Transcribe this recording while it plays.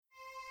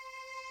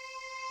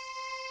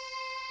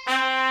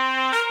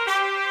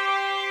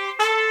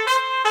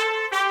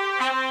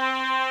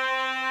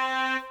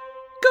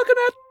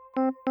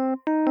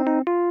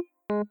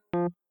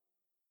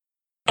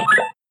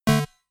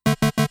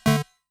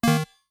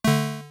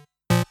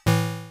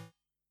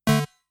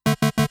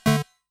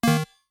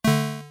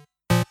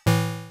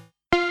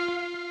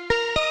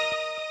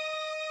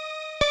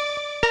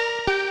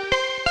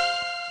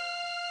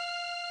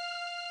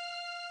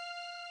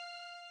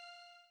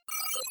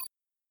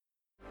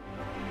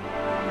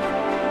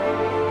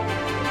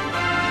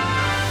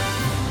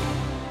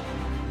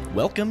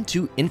welcome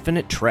to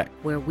Infinite Trek.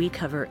 Where we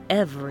cover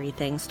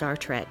everything Star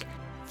Trek.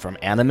 From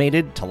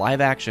animated to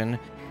live action,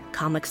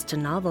 comics to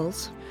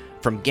novels,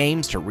 from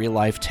games to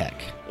real-life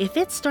tech. If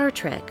it's Star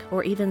Trek,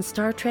 or even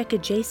Star Trek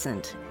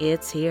adjacent,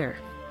 it's here.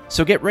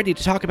 So get ready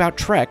to talk about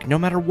Trek no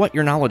matter what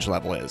your knowledge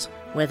level is.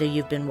 Whether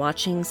you've been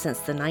watching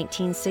since the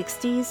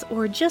 1960s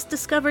or just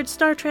discovered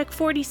Star Trek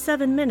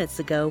 47 minutes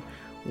ago,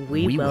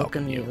 we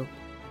welcome you.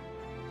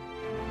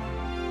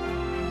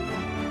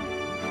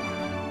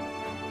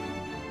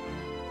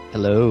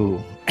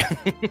 Hello.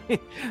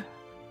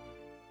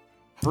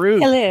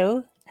 Bruce.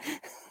 Hello.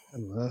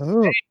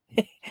 Hello.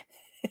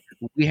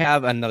 We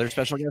have another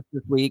special guest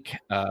this week.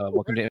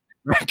 Welcome to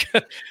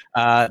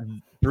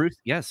Bruce.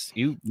 Yes,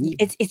 you.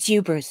 It's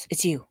you, Bruce.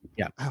 It's you.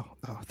 Yeah.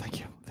 Oh, thank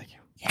you.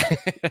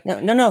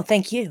 No,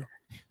 thank you.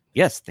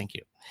 Yes, thank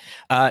you.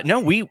 No,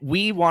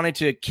 we wanted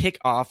to kick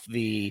off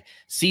the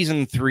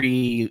season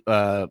 3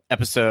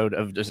 episode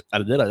of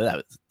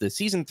the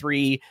season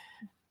 3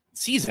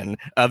 season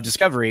of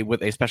Discovery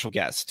with a special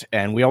guest,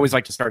 and we always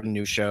like to start a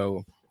new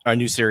show, a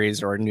new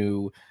series, or a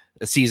new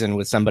season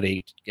with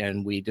somebody,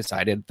 and we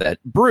decided that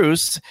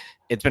Bruce,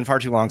 it's been far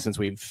too long since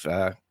we've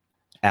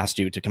asked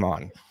you to come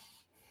on.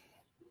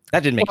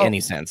 That didn't make any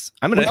sense.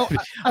 I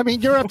mean,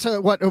 you're up to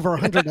what, over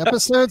 100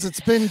 episodes? It's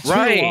been too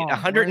right, long,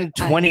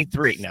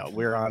 123. Right? No,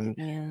 we're on.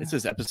 Yeah. This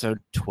is episode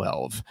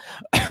 12.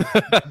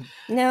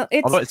 No,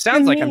 it's although it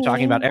sounds like I'm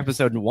talking about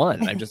episode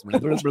 1. I'm just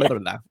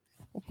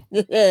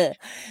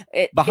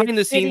behind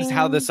the scenes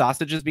how the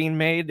sausage is being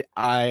made.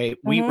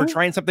 We were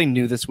trying something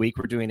new this week.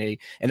 We're doing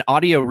an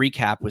audio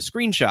recap with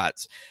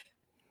screenshots,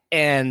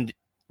 and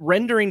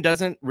rendering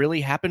doesn't really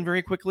happen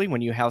very quickly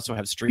when you also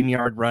have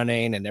StreamYard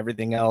running and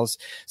everything else.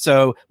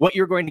 So what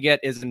you're going to get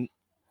is a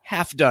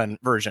half done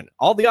version.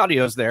 All the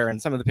audio's there and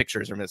some of the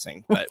pictures are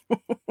missing, but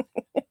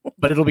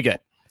it'll be good.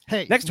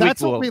 Hey, next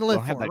that's week what we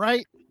live for,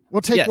 right?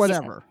 We'll take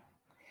whatever.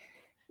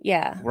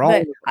 Yeah, we're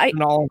all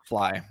on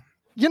fly.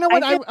 You know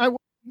what? I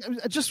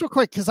just real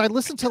quick, because I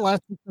listened to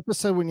last week's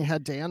episode when you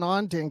had Dan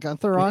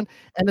Gunther on,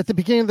 and at the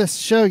beginning of this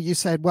show, you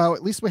said, well,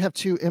 at least we have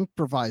 2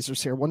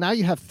 improvisers here. Well, now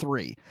you have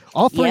 3.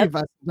 All 3 of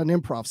us have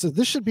done improv, so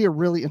this should be a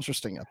really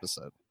interesting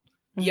episode.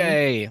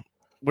 Yay.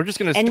 We're just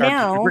going to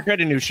start. We're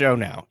creating a new show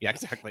now. Yeah,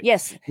 exactly.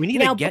 Yes. We need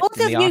now, to get both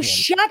of you audience.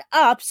 shut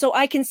up so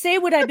I can say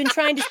what I've been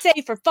trying to say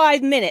for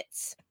 5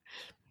 minutes.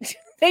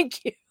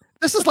 Thank you.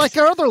 This is like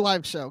our other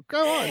live show. Go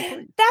on.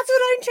 Please. That's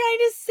what I'm trying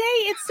to say.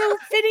 It's so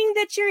fitting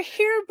that you're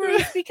here,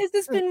 Bruce, because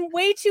it's been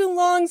way too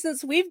long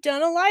since we've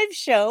done a live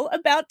show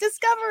about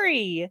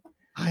Discovery.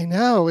 I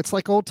know. It's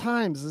like old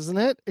times, isn't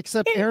it?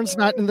 Except Aaron's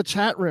not in the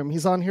chat room.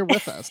 He's on here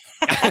with us.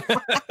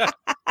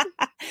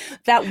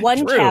 That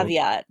one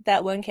caveat,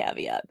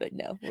 but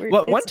no.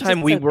 One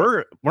time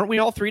weren't we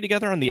all 3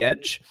 together on the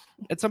Edge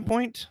at some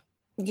point?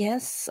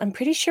 Yes, I'm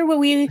pretty sure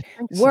we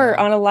were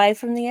on a live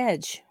from the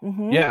Edge.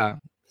 Mm-hmm. Yeah.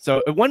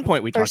 So at one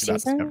point we talked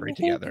about season, Discovery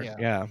together.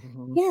 Yeah.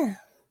 Mm-hmm. Yeah.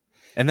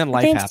 And then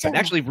life happened. So.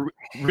 Actually,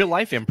 real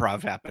life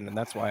improv happened, and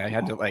that's why I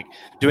had to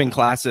doing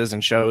classes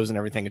and shows and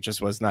everything. It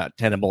just was not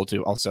tenable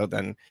to also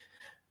then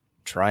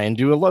try and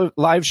do a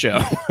live show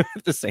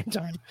at the same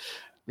time.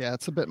 Yeah,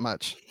 it's a bit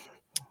much.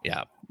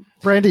 Yeah.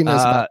 Brandy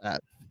knows about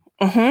that.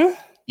 Mm-hmm.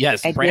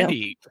 Yes,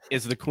 Brandy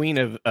is the queen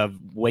of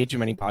way too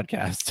many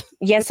podcasts.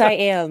 Yes, I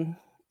am.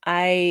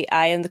 I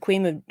am the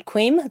queen of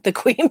queen.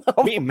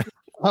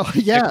 Oh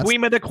yeah, the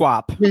queen of the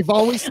quap. We've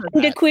always said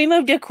the queen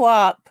of the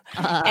quap,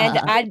 and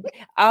I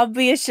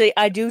obviously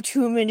I do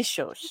too many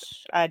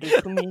shows. That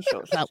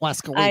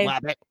Wascally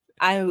Wabbit.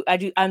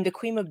 I'm the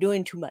queen of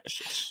doing too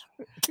much.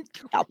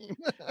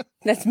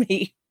 That's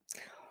me.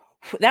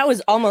 That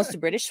was almost a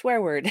British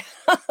swear word.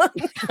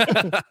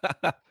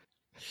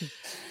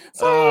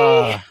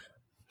 Sorry.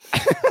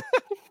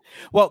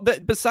 Well,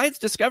 besides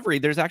Discovery,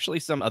 there's actually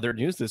some other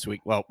news this week.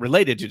 Well,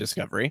 related to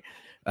Discovery,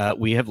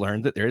 we have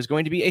learned that there is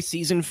going to be a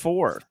season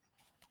 4.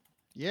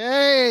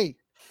 Yay!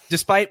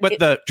 Despite what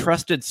the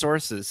trusted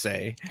sources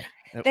say.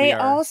 They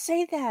all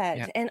say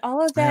that. And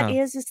all of that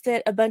is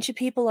that a bunch of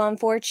people on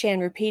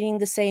 4chan repeating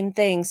the same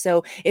thing.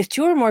 So if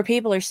 2 or more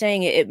people are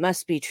saying it, it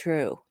must be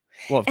true.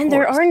 Well, and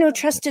there are no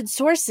trusted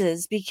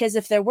sources, because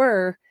if there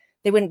were,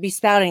 they wouldn't be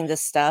spouting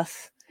this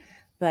stuff.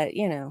 But,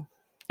 you know.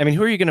 I mean,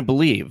 who are you going to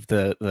believe?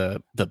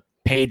 The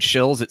paid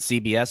shills at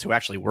CBS who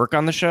actually work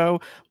on the show,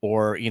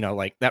 or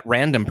that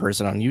random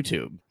person on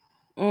YouTube?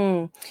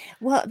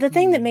 Well, the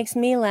thing that makes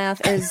me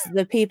laugh is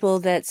the people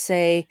that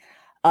say,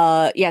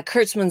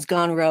 Kurtzman's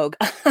gone rogue.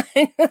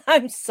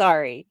 I'm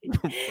sorry.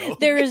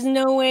 There is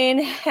no way in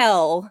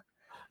hell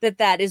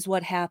that is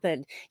what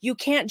happened. You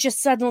can't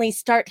just suddenly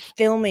start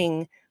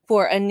filming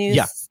for a new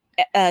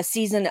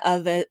season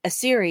of a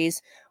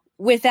series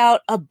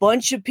without a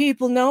bunch of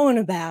people knowing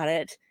about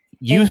it.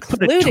 You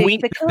put a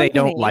tweet that they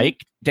don't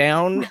like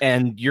down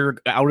and you're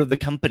out of the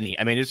company.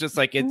 I mean, it's just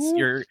like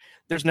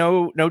there's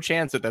no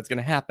chance that that's going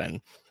to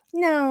happen.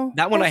 No.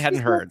 That one I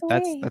hadn't heard.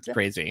 That's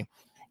crazy.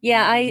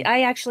 Yeah,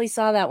 I actually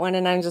saw that one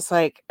and I'm just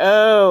like,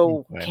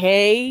 oh,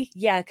 okay.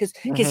 Yeah, because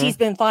he's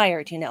been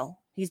fired,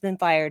 He's been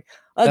fired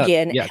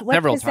again. Yeah, What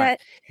several is times.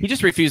 that? He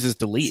just refuses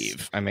to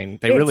leave. I mean,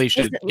 they It's- really is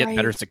should it get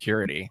better like-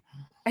 security.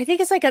 I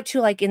think it's like up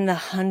to like in the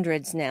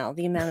hundreds now,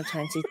 the amount of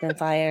times he's been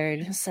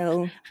fired.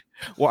 So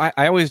Well,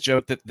 I always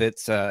joke that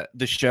that's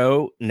the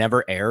show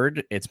never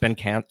aired. It's been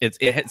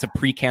it's a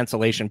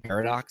pre-cancellation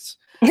paradox.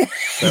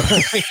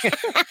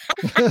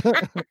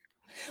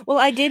 well,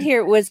 I did hear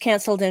it was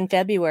canceled in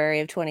February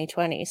of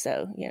 2020.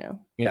 So,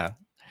 Yeah.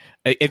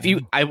 If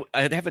you,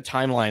 I'd have a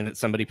timeline that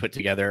somebody put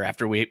together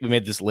after we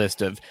made this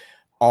list of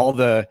all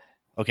the,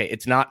 okay,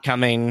 it's not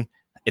coming.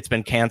 It's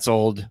been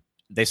canceled.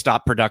 They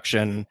stopped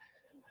production.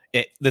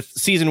 The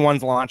season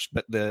 1's launched,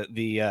 but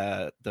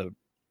the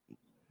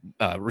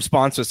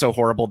response was so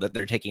horrible that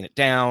they're taking it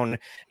down.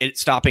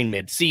 It's stopping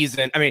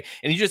mid-season. I mean,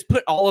 and you just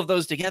put all of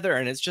those together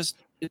and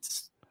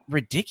it's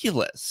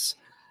ridiculous.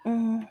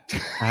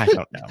 I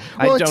don't know.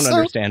 Well, I don't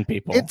understand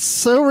people. It's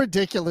so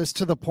ridiculous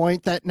to the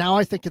point that now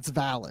I think it's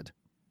valid.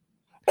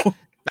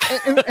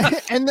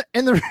 and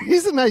the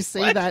reason I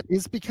say that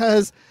is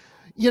because,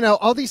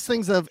 all these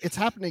things of it's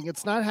happening,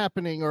 it's not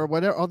happening, or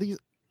whatever, all these,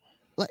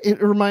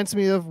 it reminds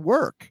me of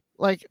work.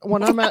 Like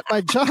when I'm at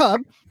my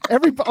job,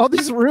 all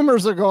these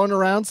rumors are going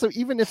around. So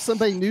even if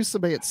somebody knew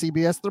somebody at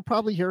CBS, they're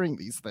probably hearing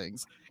these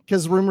things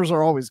because rumors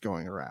are always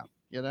going around,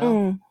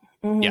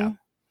 Mm-hmm. Yeah.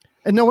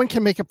 And no one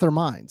can make up their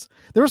minds.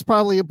 There was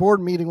probably a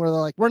board meeting where they're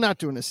like, we're not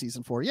doing a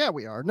season 4. Yeah,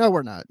 we are. No,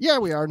 we're not. Yeah,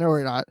 we are. No,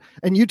 we're not.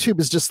 And YouTube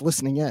is just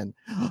listening in.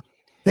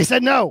 They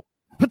said, no,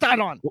 put that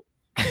on.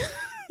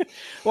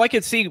 Well, I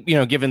could see,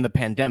 given the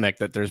pandemic,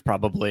 that there's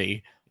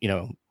probably,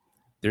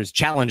 there's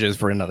challenges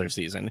for another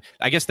season.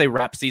 I guess they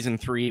wrapped season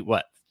 3,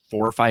 4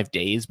 or 5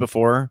 days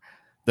before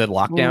the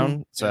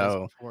lockdown.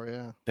 So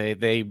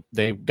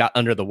they got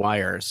under the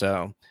wire.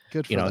 So,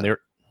 good for them.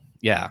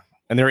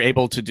 And they're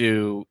able to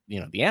do,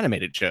 the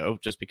animated show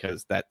just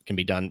because that can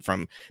be done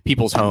from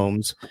people's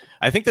homes.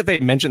 I think that they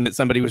mentioned that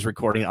somebody was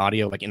recording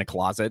audio like in a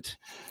closet.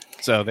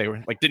 So they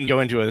were didn't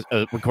go into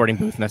a recording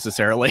booth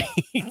necessarily.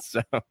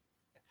 So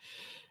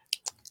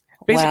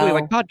basically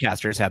like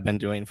podcasters have been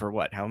doing for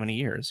how many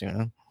years,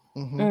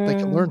 Mm-hmm. They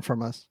can learn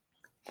from us.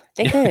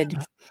 They could.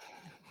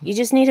 You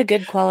just need a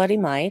good quality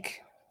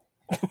mic.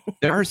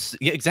 There are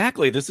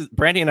exactly. This is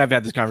Brandy and I've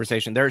had this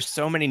conversation. There are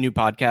so many new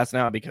podcasts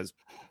now because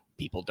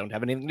people don't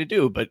have anything to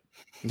do but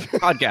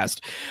podcast,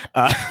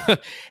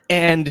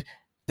 and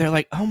they're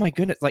like, oh my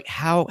goodness, like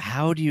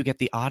how do you get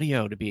the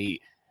audio to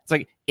be? It's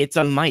like it's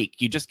a mic.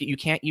 You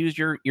can't use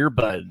your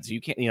earbuds. You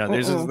can't.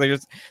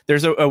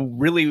 There's a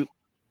really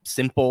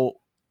simple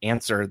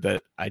answer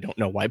that I don't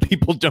know why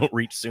people don't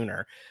reach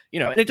sooner.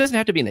 And it doesn't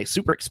have to be a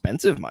super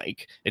expensive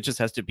mic. It just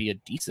has to be a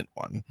decent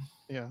one.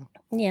 Yeah.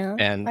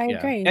 And I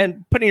agree.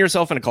 And putting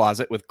yourself in a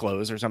closet with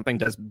clothes or something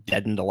does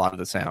deaden a lot of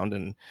the sound.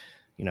 And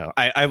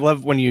I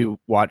love when you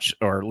watch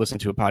or listen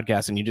to a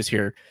podcast and you just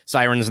hear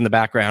sirens in the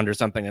background or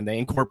something, and they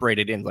incorporate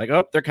it in, like,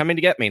 oh, they're coming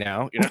to get me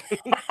now.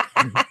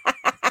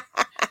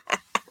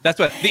 That's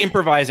what the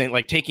improvising,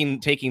 like taking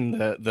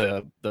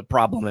the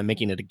problem and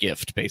making it a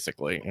gift,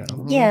 basically.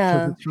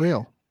 Yeah, it's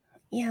real.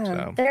 Yeah,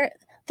 So,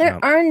 there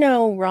are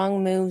no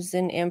wrong moves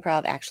in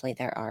improv. Actually,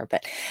 there are,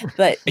 but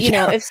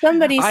if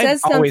somebody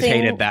says something, I've always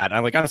hated that.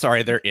 I'm like, I'm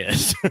sorry, there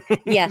is.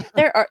 Yeah,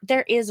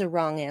 there is a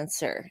wrong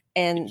answer,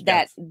 and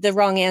that the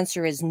wrong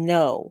answer is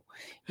no.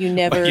 You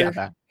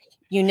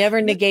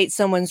never negate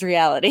someone's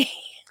reality.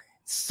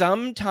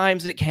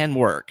 Sometimes it can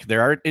work.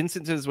 There are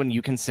instances when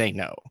you can say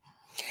no.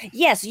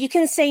 Yes, you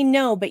can say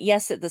no, but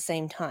yes at the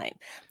same time.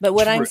 But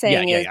what I'm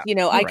saying is,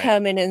 I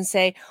come in and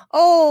say,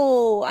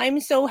 oh, I'm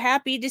so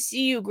happy to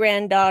see you,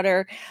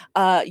 granddaughter.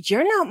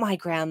 You're not my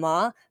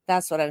grandma.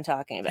 That's what I'm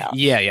talking about.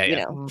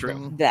 Yeah.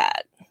 True.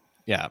 That.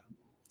 Yeah.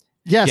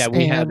 Yes. Yeah,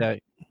 we had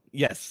a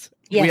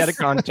we had a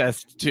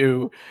contest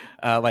to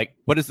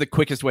what is the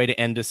quickest way to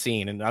end a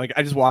scene, and I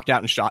just walked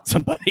out and shot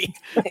somebody.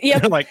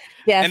 Yep.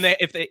 Yes. And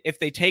if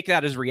they take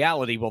that as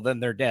reality, well, then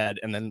they're dead,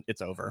 and then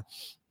it's over.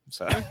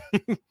 So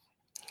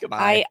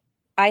goodbye.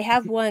 I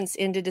have once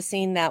ended a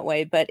scene that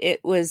way, but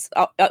it was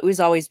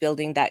always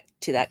building that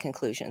to that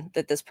conclusion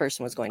that this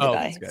person was going to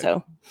die.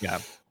 So yeah,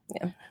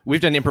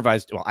 we've done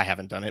improvised. Well, I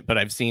haven't done it, but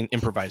I've seen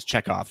improvised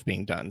Chekhov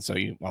being done. So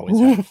you always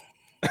have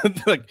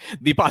like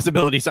the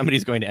possibility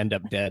somebody's going to end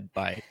up dead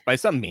by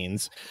some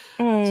means.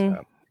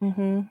 So.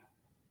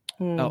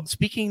 Oh,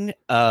 speaking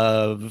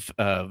of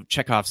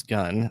Chekhov's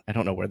gun, I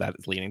don't know where that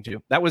is leading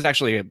to. That was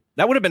actually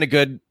that would have been a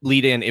good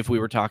lead in if we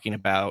were talking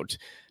about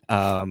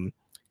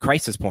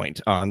Crisis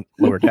Point on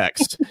Lower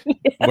Decks,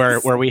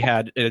 yes. where we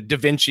had Da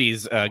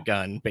Vinci's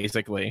gun,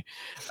 basically.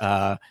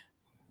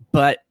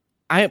 But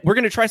we're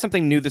going to try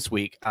something new this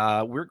week.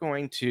 We're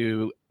going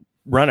to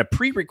run a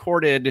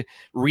pre-recorded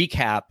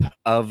recap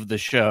of the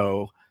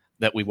show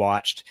that we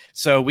watched,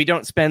 so we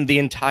don't spend the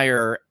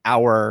entire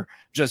hour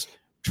just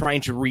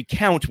trying to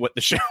recount what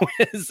the show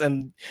is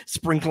and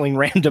sprinkling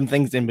random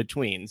things in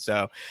between.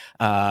 So,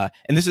 and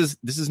this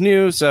is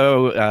new.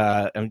 So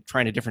I'm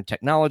trying a different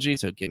technology.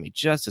 So give me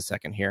just a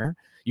second here.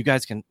 You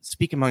guys can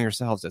speak among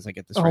yourselves as I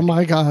get this ready. Oh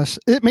my gosh.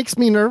 It makes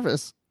me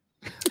nervous.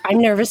 I'm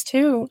nervous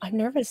too. I'm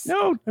nervous.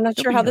 No, I'm not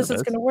don't sure be how this is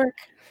nervous. going to work.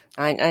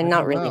 I'm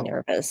not really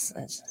know. nervous.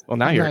 Well,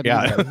 now I'm you're not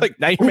yeah, either. like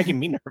now you're making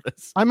me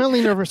nervous. I'm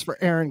only nervous for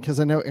Aaron because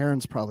I know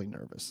Aaron's probably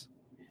nervous.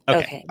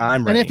 Okay.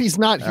 I'm ready. And if he's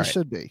not, he All right.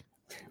 should be.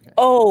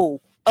 Oh,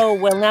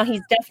 well, now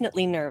he's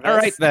definitely nervous. All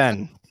right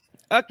then.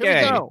 Here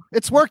Okay. we go.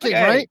 It's working,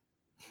 Okay. right?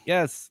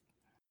 Yes.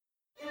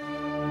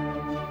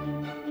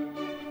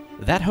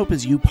 That Hope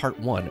Is You Part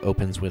 1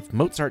 opens with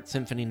Mozart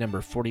Symphony No.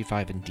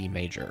 45 in D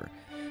major.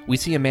 We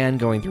see a man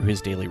going through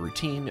his daily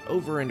routine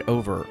over and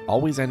over,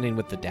 always ending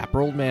with the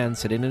dapper old man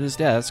sitting at his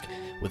desk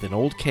with an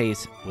old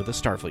case with a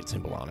Starfleet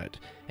symbol on it,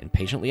 and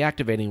patiently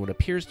activating what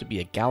appears to be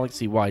a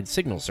galaxy-wide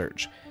signal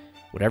search.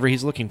 Whatever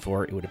he's looking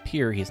for, it would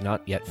appear he's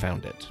not yet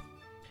found it.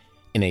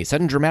 In a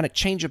sudden dramatic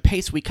change of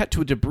pace, we cut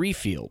to a debris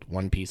field.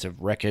 One piece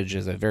of wreckage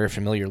is a very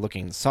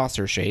familiar-looking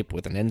saucer shape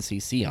with an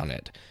NCC on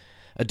it.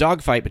 A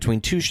dogfight between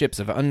two ships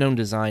of unknown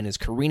design is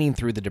careening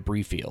through the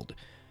debris field.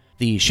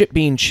 The ship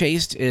being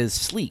chased is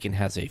sleek and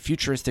has a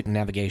futuristic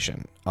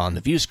navigation. On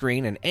the view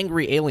screen, an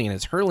angry alien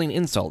is hurling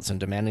insults and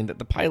demanding that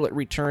the pilot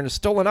return a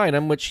stolen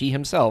item which he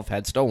himself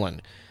had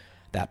stolen.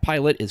 That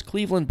pilot is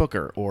Cleveland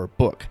Booker, or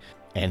Book,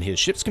 and his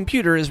ship's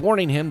computer is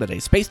warning him that a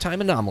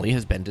space-time anomaly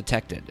has been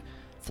detected.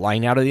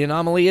 Flying out of the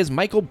anomaly is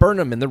Michael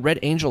Burnham in the Red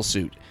Angel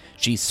suit.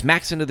 She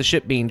smacks into the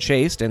ship being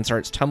chased and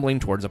starts tumbling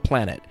towards a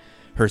planet.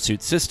 Her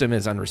suit system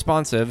is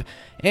unresponsive,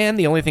 and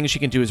the only thing she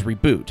can do is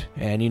reboot.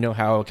 And you know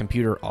how a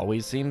computer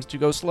always seems to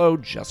go slow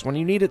just when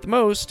you need it the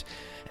most?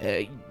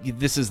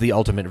 This is the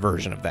ultimate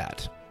version of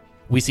that.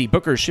 We see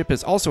Booker's ship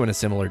is also in a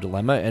similar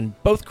dilemma,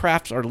 and both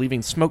crafts are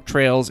leaving smoke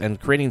trails and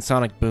creating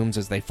sonic booms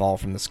as they fall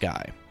from the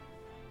sky.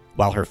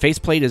 While her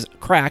faceplate is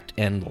cracked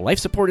and life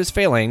support is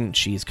failing,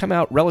 she's come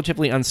out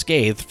relatively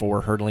unscathed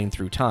for hurtling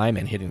through time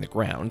and hitting the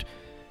ground.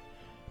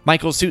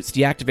 Michael's suit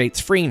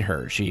deactivates, freeing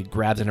her. She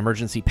grabs an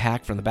emergency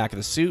pack from the back of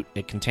the suit.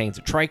 It contains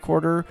a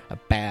tricorder, a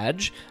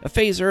badge, a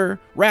phaser,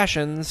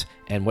 rations,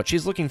 and what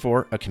she's looking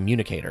for, a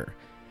communicator.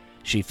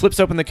 She flips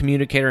open the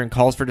communicator and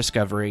calls for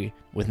Discovery,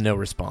 with no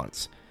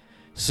response.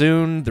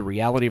 Soon, the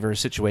reality of her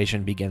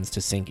situation begins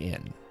to sink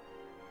in.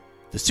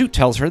 The suit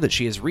tells her that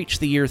she has reached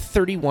the year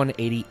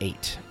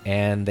 3188,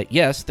 and that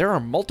yes, there are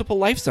multiple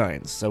life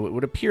signs, so it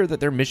would appear that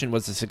their mission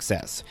was a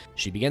success.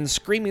 She begins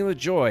screaming with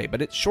joy,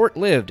 but it's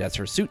short-lived as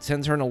her suit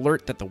sends her an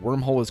alert that the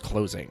wormhole is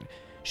closing.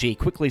 She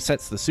quickly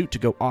sets the suit to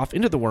go off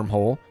into the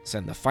wormhole,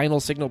 send the final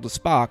signal to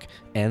Spock,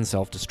 and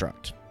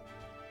self-destruct.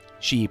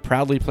 She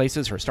proudly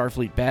places her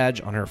Starfleet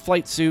badge on her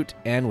flight suit,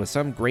 and with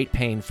some great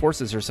pain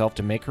forces herself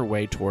to make her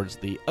way towards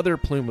the other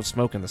plume of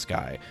smoke in the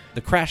sky,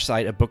 the crash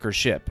site of Booker's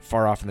ship,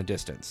 far off in the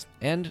distance,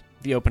 and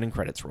the opening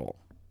credits roll.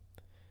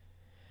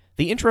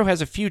 The intro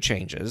has a few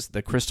changes.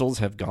 The crystals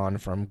have gone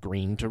from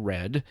green to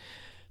red.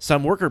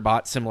 Some worker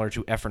bots similar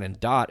to Ephron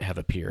and Dot have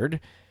appeared.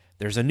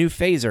 There's a new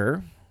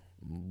phaser,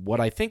 what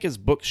I think is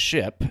Book's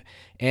ship,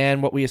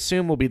 and what we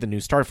assume will be the new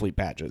Starfleet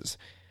badges.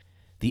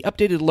 The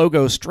updated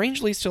logo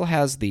strangely still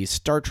has the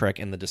Star Trek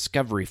and the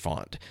Discovery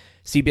font.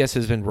 CBS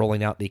has been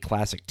rolling out the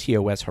classic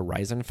TOS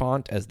Horizon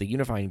font as the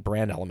unifying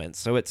brand element,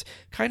 so it's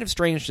kind of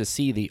strange to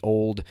see the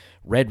old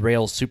Red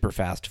Rail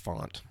Superfast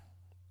font.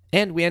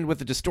 And we end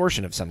with a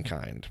distortion of some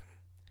kind.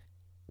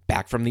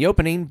 Back from the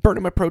opening,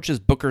 Burnham approaches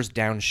Booker's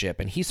downship,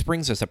 and he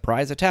springs a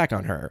surprise attack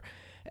on her.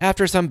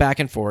 After some back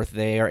and forth,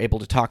 they are able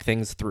to talk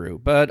things through,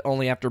 but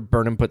only after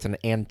Burnham puts an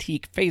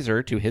antique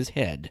phaser to his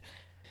head.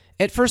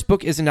 At first,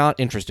 Book is not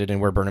interested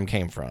in where Burnham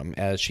came from,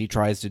 as she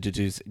tries to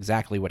deduce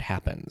exactly what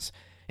happens.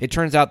 It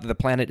turns out that the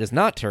planet is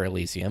not Terra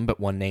Elysium,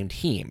 but one named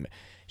Heem.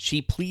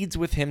 She pleads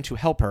with him to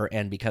help her,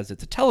 and because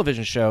it's a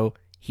television show,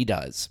 he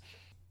does.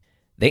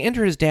 They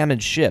enter his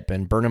damaged ship,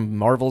 and Burnham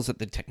marvels at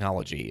the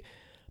technology.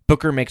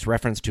 Booker makes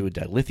reference to a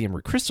dilithium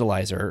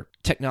recrystallizer,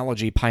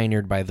 technology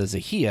pioneered by the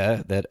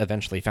Zahia that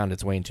eventually found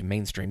its way into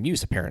mainstream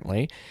use,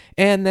 apparently.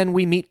 And then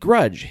we meet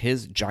Grudge,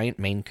 his giant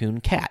Maine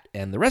Coon cat,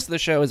 and the rest of the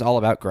show is all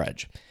about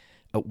Grudge.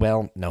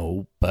 Well,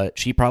 no, but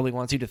she probably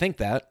wants you to think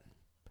that.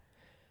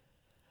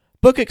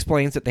 Book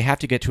explains that they have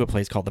to get to a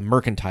place called the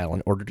Mercantile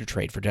in order to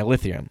trade for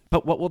dilithium.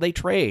 But what will they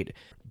trade?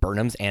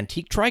 Burnham's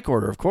antique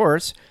tricorder, of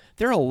course.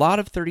 There are a lot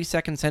of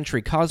 32nd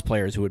century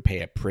cosplayers who would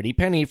pay a pretty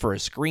penny for a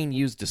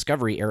screen-used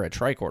Discovery-era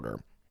tricorder.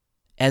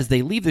 As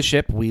they leave the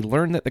ship, we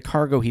learn that the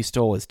cargo he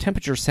stole is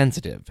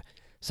temperature-sensitive.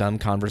 Some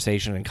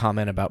conversation and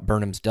comment about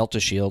Burnham's Delta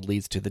Shield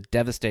leads to the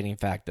devastating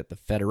fact that the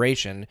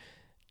Federation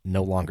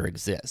no longer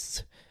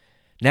exists.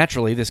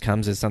 Naturally, this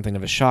comes as something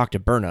of a shock to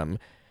Burnham.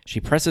 She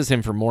presses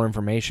him for more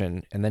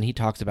information, and then he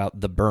talks about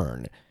the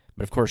burn.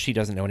 But of course, she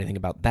doesn't know anything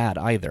about that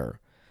either.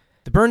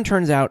 The burn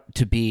turns out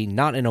to be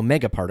not an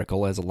omega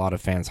particle, as a lot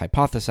of fans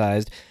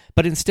hypothesized,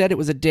 but instead it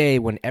was a day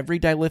when every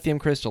dilithium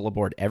crystal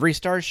aboard every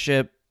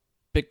starship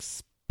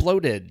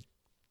exploded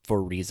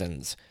for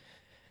reasons.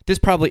 This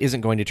probably isn't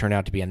going to turn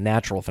out to be a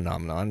natural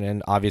phenomenon,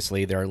 and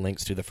obviously there are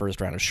links to the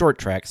first round of Short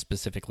Trek,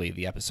 specifically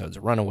the episodes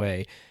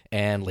Runaway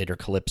and later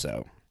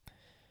Calypso.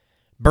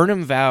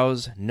 Burnham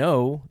vows,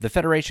 no, the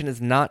Federation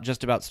is not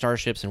just about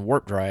starships and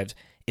warp drives,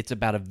 it's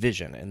about a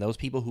vision, and those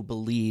people who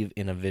believe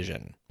in a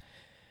vision.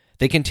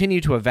 They continue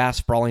to a vast,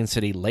 sprawling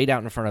city laid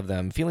out in front of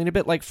them, feeling a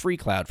bit like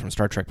Freecloud from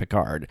Star Trek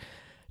Picard.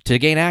 To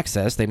gain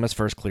access, they must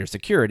first clear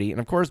security,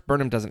 and of course,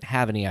 Burnham doesn't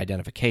have any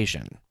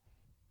identification.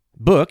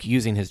 Book,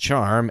 using his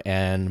charm,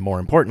 and more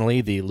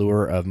importantly, the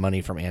lure of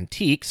money from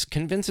antiques,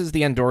 convinces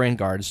the Andorian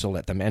guards to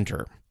let them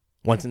enter.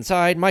 Once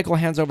inside, Michael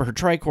hands over her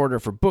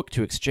tricorder for Book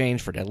to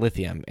exchange for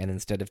dilithium, and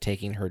instead of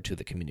taking her to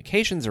the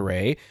communications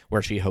array,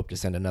 where she hoped to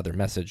send another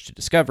message to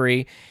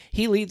Discovery,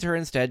 he leads her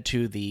instead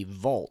to the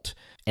vault,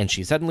 and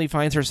she suddenly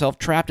finds herself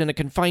trapped in a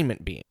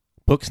confinement beam.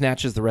 Book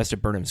snatches the rest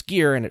of Burnham's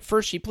gear, and at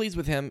first she pleads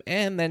with him,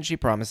 and then she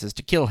promises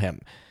to kill him.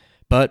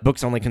 But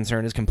Book's only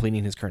concern is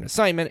completing his current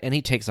assignment, and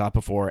he takes off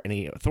before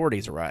any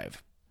authorities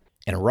arrive.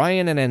 And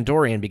Orion and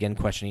Andorian begin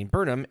questioning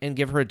Burnham and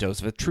give her a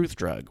dose of a truth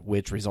drug,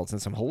 which results in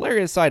some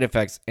hilarious side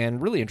effects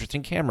and really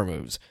interesting camera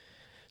moves.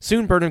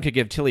 Soon Burnham could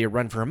give Tilly a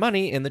run for her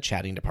money in the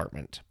chatting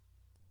department.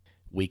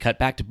 We cut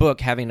back to Book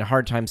having a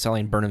hard time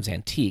selling Burnham's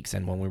antiques,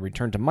 and when we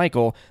return to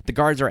Michael, the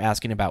guards are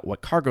asking about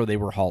what cargo they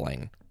were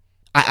hauling.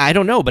 I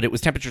don't know, but it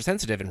was temperature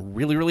sensitive and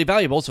really, really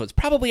valuable, so it's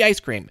probably ice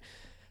cream.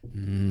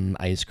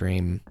 Ice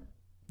cream.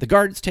 The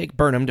guards take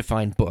Burnham to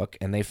find Book,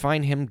 and they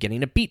find him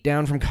getting a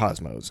beatdown from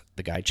Cosmos,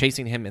 the guy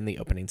chasing him in the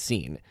opening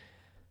scene.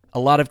 A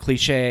lot of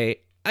cliche,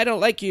 I don't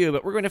like you,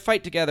 but we're going to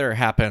fight together,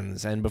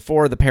 happens, and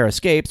before the pair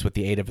escapes with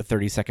the aid of a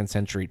 32nd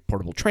century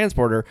portable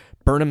transporter,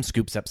 Burnham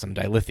scoops up some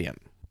dilithium.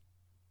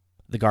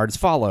 The guards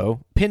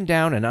follow. Pinned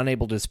down and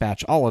unable to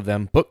dispatch all of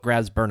them, Book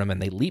grabs Burnham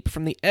and they leap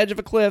from the edge of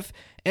a cliff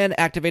and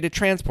activate a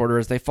transporter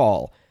as they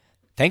fall.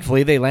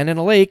 Thankfully, they land in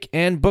a lake,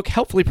 and Book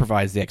helpfully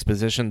provides the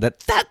exposition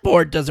that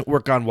board doesn't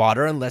work on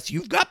water unless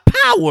you've got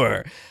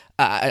power.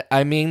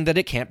 I mean that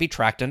it can't be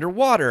tracked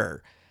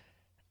underwater.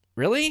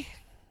 Really?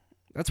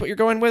 That's what you're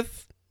going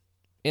with?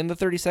 In the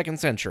 32nd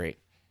century.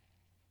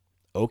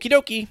 Okie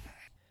dokie.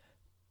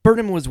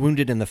 Burnham was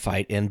wounded in the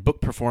fight, and Book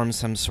performs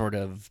some sort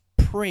of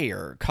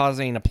prayer,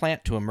 causing a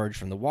plant to emerge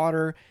from the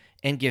water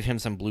and give him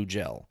some blue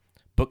gel.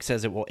 Book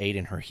says it will aid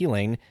in her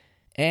healing,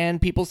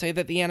 and people say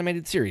that the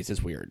animated series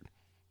is weird.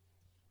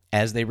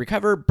 As they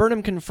recover,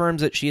 Burnham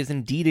confirms that she is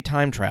indeed a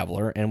time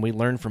traveler, and we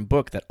learn from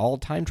Book that all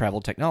time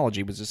travel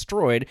technology was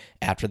destroyed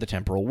after the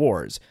Temporal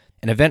Wars,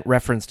 an event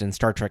referenced in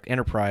Star Trek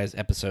Enterprise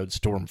episode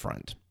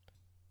Stormfront.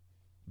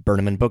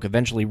 Burnham and Book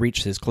eventually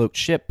reach his cloaked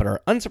ship, but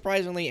are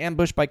unsurprisingly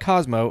ambushed by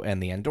Cosmo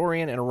and the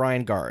Andorian and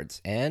Orion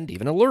guards, and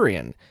even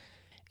Illurian.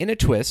 In a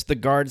twist, the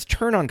guards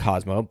turn on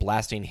Cosmo,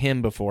 blasting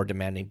him before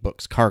demanding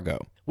Book's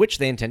cargo, which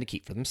they intend to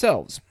keep for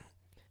themselves.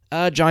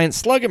 A giant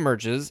slug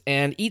emerges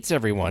and eats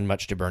everyone,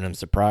 much to Burnham's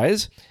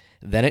surprise.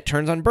 Then it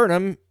turns on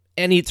Burnham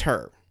and eats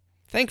her.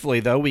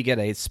 Thankfully, though, we get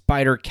a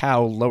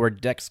spider-cow lower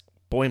decks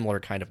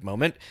Boimler kind of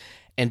moment,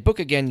 and Book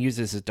again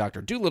uses his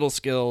Dr. Dolittle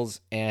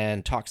skills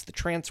and talks the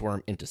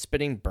transworm into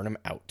spitting Burnham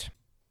out.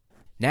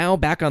 Now,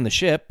 back on the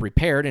ship,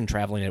 repaired and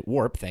traveling at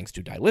warp thanks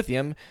to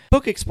dilithium,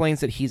 Book explains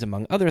that he's,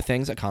 among other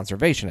things, a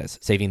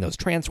conservationist, saving those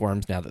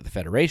transworms now that the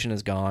Federation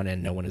is gone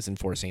and no one is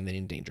enforcing the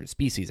Endangered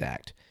Species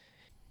Act.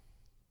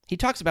 He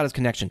talks about his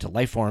connection to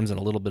life forms and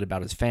a little bit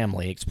about his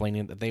family,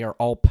 explaining that they are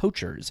all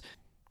poachers,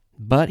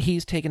 but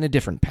he's taken a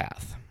different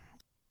path.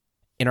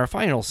 In our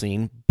final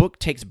scene, Book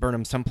takes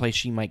Burnham someplace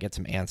she might get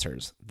some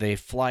answers. They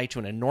fly to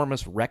an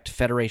enormous wrecked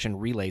Federation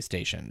relay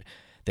station.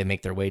 They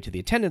make their way to the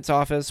attendant's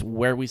office,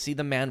 where we see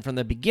the man from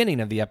the beginning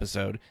of the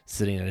episode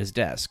sitting at his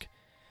desk.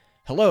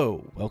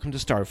 "Hello, welcome to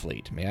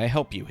Starfleet. May I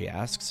help you?" he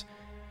asks.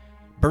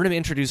 Burnham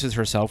introduces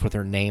herself with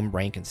her name,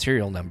 rank, and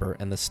serial number,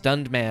 and the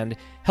stunned man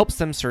helps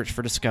them search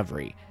for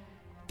Discovery.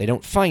 They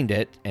don't find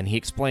it, and he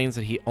explains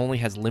that he only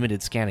has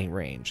limited scanning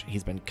range.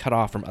 He's been cut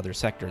off from other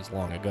sectors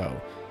long ago.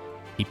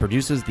 He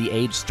produces the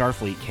aged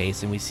Starfleet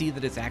case, and we see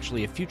that it's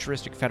actually a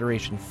futuristic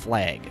Federation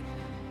flag.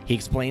 He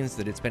explains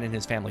that it's been in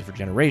his family for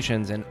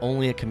generations, and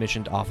only a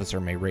commissioned officer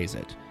may raise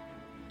it.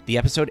 The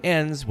episode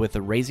ends with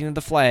the raising of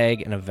the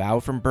flag and a vow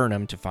from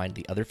Burnham to find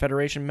the other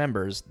Federation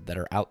members that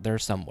are out there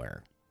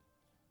somewhere.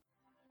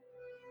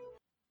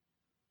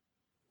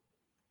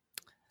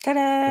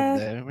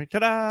 Ta-da!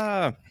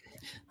 Ta-da!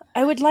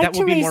 I would like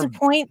to raise a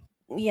point.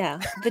 Yeah,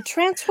 the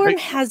transform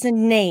has a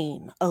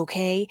name,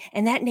 okay?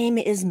 And that name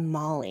is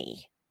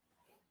Molly.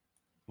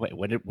 Wait,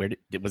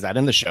 was that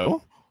in the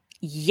show?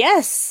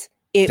 Yes,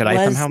 it Did was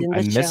I somehow in the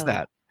I show. missed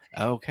that?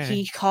 Okay.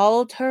 He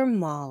called her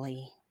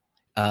Molly.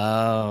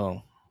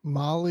 Oh.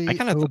 Molly I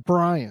kinda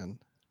O'Brien.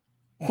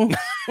 It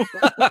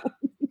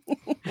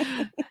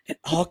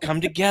all come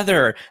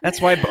together.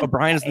 That's why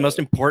O'Brien is the most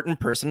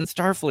important person in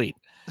Starfleet.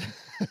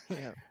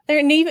 Yeah.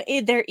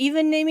 They're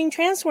even naming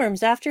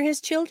transforms after his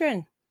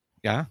children.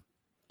 Yeah.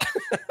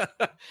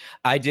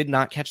 I did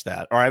not catch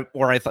that,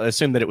 or I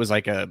assumed that it was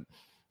like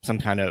some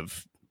kind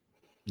of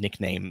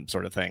nickname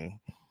sort of thing.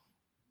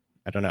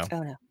 I don't know.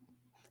 Oh no.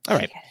 All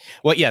right.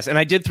 Well, yes, and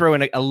I did throw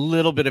in a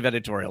little bit of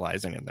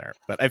editorializing in there,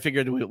 but I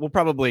figured we'll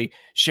probably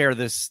share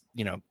this,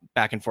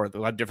 back and forth. A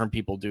lot of different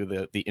people do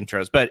the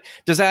intros, but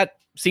does that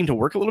seem to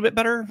work a little bit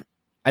better?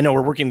 I know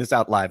we're working this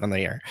out live on the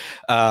air,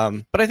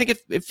 but I think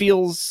it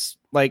feels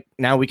like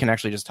now we can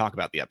actually just talk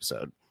about the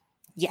episode.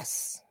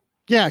 Yes.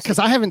 Yeah, because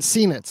I haven't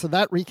seen it, so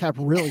that recap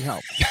really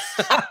helped.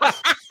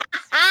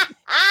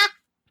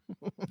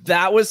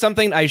 That was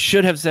something I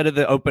should have said at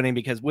the opening,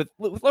 because with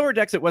Lower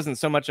Decks, it wasn't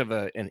so much of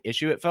an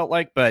issue, it felt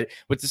like. But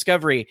with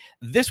Discovery,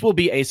 this will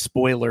be a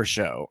spoiler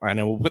show. I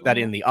know we'll put that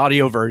in the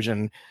audio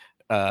version,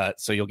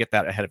 so you'll get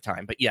that ahead of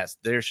time. But yes,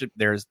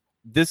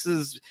 this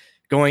is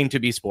going to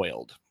be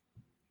spoiled.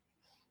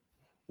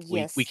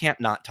 Yes. We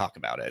can't not talk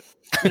about it.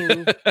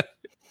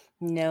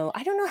 No,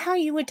 I don't know how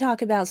you would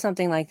talk about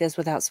something like this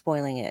without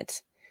spoiling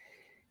it.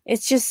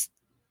 It's just,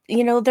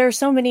 there are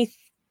so many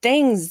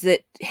things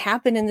that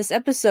happen in this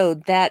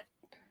episode that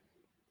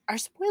are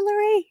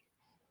spoilery.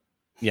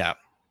 Yeah.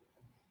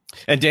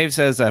 And Dave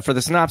says, for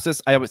the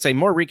synopsis, I would say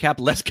more recap,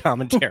 less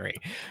commentary.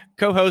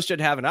 Co-host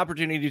should have an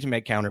opportunity to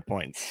make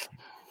counterpoints.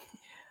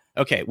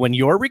 Okay, when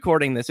you're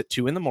recording this at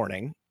 2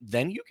 a.m,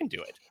 then you can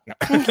do it.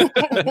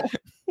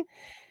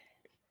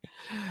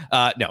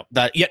 No.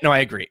 I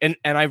agree. And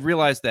I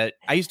realized that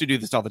I used to do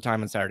this all the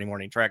time on Saturday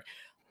Morning Trek.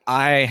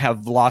 I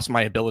have lost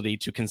my ability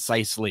to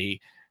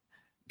concisely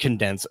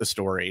condense a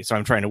story. So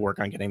I'm trying to work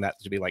on getting that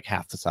to be like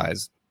half the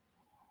size.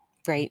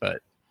 Right.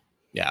 But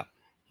yeah.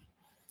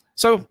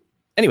 So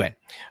anyway,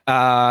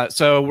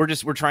 so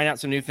we're trying out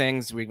some new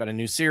things. We've got a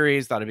new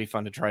series. Thought it'd be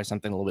fun to try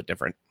something a little bit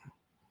different.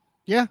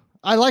 Yeah,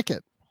 I like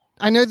it.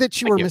 I know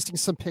that you Thank were you. missing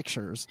some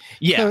pictures.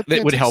 Yeah, So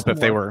that would help some if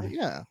they work. were.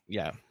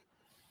 Yeah.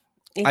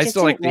 It I just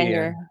still like didn't the,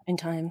 render in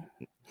time.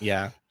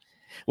 Yeah.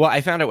 Well, I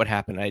found out what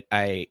happened.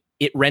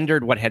 It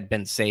rendered what had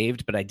been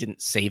saved, but I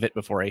didn't save it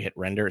before I hit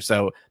render.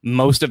 So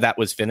most of that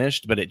was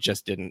finished, but it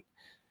just didn't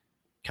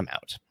come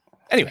out.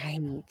 Anyway,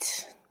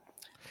 Right.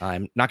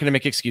 I'm not going to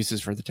make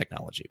excuses for the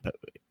technology, but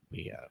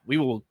we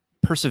will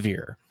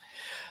persevere.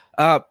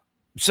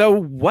 So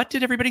what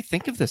did everybody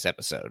think of this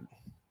episode?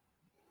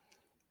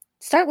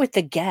 Start with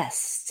the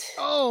guest.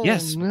 Oh,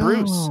 Yes, no.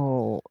 Bruce.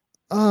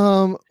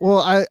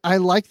 Well, I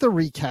like the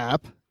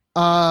recap.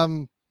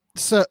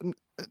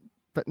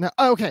 But no,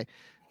 okay.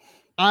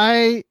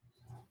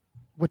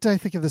 What did I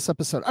think of this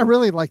episode? I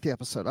really like the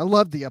episode. I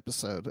love the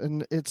episode,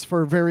 and it's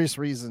for various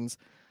reasons.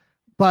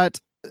 But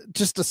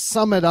just to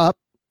sum it up,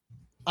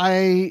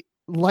 I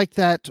like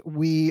that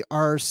we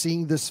are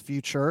seeing this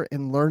future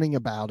and learning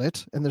about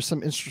it, and there's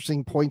some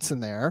interesting points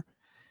in there,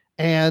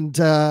 and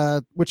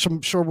which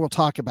I'm sure we'll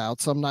talk about.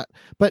 So I'm not,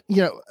 but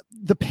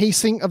the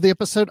pacing of the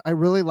episode, I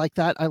really like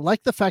that. I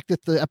like the fact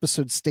that the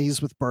episode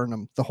stays with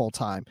Burnham the whole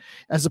time,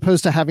 as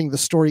opposed to having the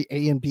story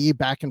A and B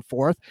back and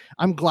forth.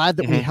 I'm glad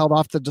that we held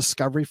off the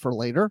Discovery for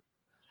later,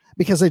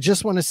 because I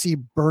just want to see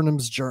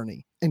Burnham's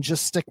journey and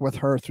just stick with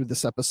her through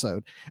this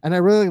episode. And I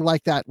really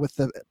like that with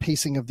the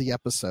pacing of the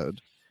episode.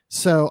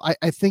 So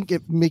I think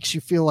it makes you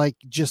feel like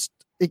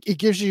it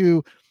gives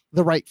you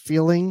the right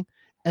feeling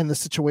and the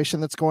situation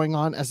that's going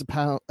on as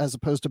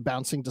opposed to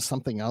bouncing to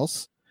something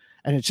else.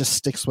 And it just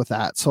sticks with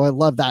that. So I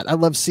love that. I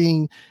love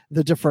seeing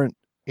the different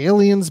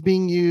aliens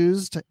being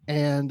used,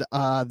 and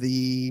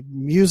the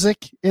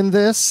music in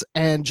this,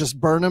 and just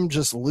Burnham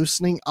just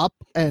loosening up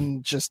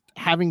and just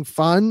having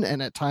fun,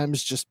 and at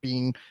times just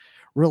being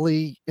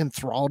really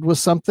enthralled with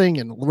something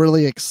and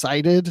really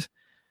excited.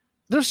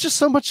 There's just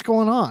so much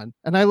going on.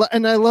 And I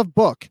love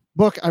Book.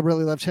 I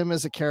really loved him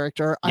as a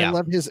character. Yeah. I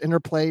love his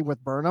interplay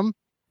with Burnham.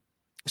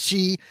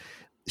 She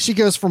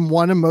goes from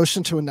one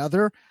emotion to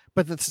another,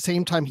 but at the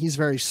same time, he's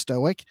very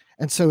stoic.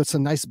 And so it's a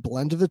nice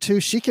blend of the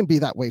two. She can be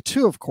that way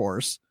too, of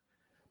course,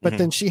 but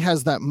then she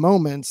has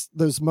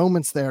those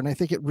moments there. And I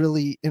think it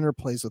really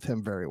interplays with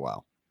him very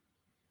well.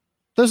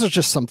 Those are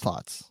just some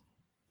thoughts.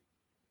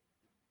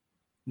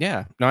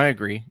 Yeah, no, I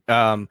agree.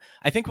 I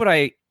think when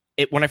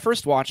I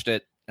first watched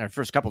it, the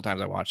first couple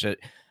times I watched it,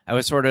 I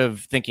was sort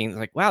of thinking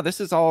like, wow, this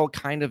is all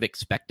kind of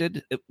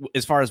expected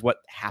as far as what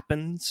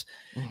happens.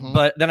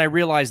 But then I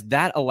realized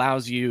that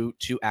allows you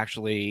to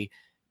actually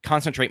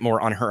concentrate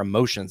more on her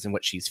emotions and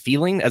what she's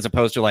feeling, as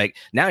opposed to like,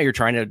 now you're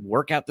trying to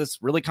work out this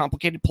really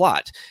complicated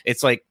plot.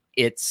 It's like,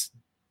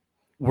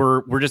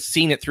 we're just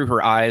seeing it through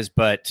her eyes,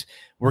 but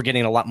we're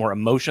getting a lot more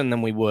emotion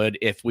than we would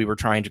if we were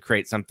trying to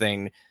create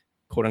something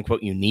quote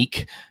unquote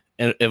unique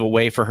of a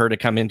way for her to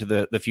come into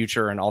the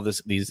future and all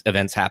these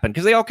events happen,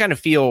 because they all kind of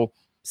feel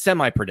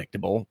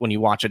semi-predictable when you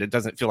watch it. It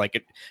doesn't feel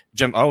like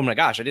oh my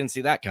gosh, I didn't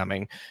see that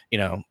coming,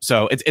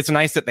 so it's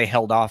nice that they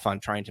held off on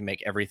trying to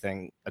make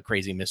everything a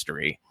crazy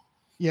mystery.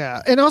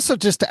 Yeah, and also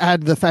just to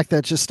add the fact that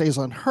it just stays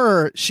on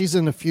her, she's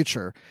in the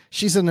future.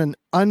 She's in an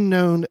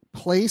unknown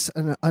place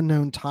and an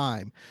unknown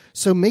time.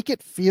 So make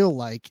it feel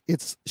like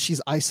she's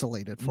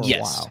isolated for a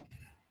while.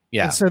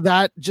 Yeah. And so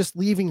that just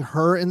leaving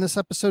her in this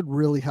episode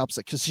really helps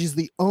it, because she's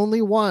the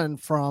only one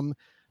from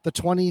the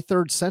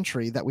 23rd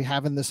century that we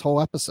have in this whole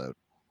episode.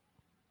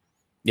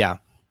 Yeah.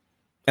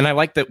 And I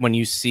like that when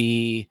you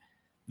see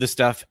the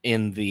stuff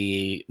in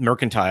the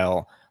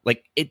mercantile,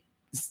 like it's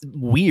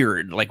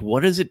weird. Like,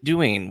 what is it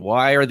doing?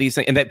 Why are these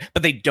things?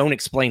 But they don't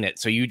explain it.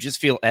 So you just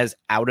feel as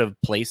out of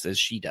place as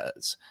she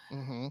does.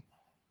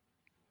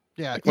 Yeah,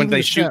 Yeah, Like when even they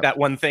the shoot ship. that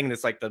one thing,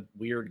 that's like the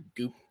weird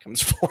goop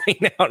comes flying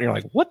out, and you're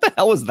like, "What the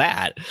hell is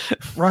that?"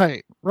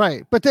 Right.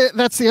 But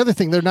that's the other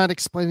thing. They're not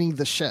explaining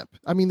the ship.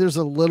 I mean, there's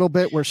a little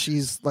bit where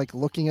she's like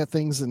looking at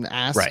things and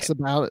asks Right.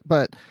 about it,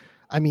 but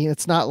I mean,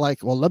 it's not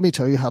like, well, let me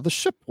tell you how the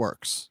ship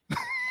works.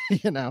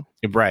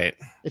 Right.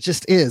 It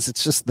just is.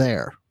 It's just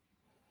there.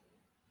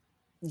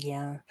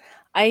 Yeah.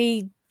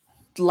 I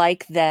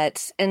like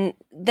that. And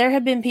there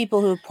have been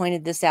people who have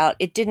pointed this out.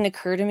 It didn't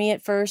occur to me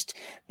at first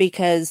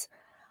because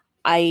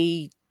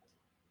I'm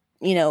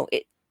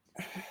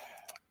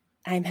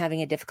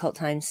having a difficult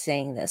time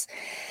saying this.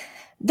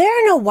 There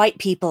are no white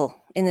people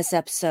in this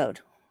episode.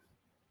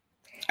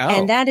 Oh.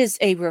 And that is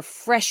a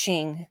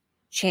refreshing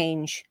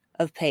change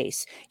of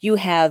pace. You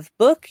have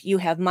Book, you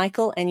have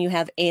Michael, and you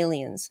have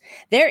aliens.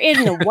 There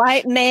isn't a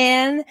white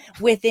man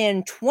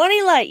within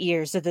 20 light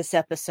years of this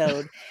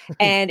episode.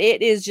 And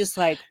it is just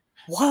like,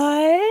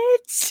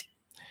 what?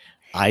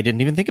 I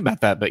didn't even think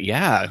about that, but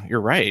yeah, you're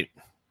right.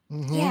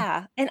 Mhm.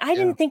 Yeah. And I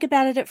didn't think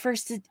about it at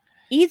first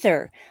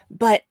either,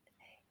 but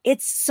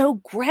it's so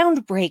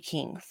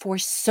groundbreaking for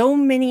so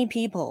many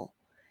people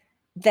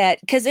that,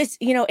 because it's,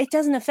 it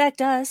doesn't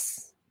affect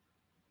us.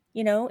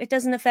 It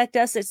doesn't affect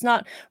us. It's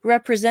not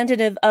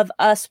representative of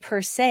us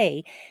per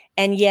se.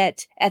 And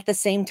yet, at the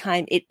same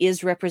time, it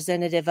is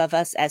representative of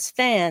us as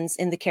fans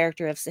in the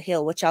character of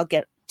Sahil, which I'll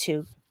get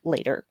to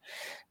later.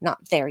 Not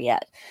there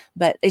yet.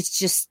 But it's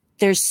just,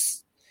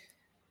 there's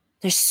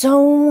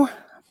so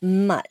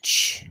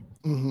much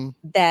Mhm.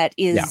 that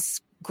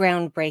is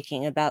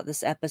groundbreaking about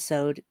this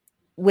episode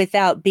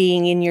without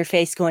being in your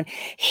face going,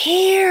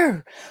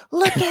 here,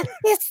 look at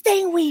this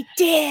thing we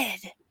did.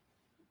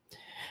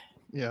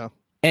 Yeah.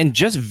 And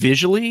just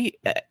visually,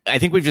 I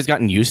think we've just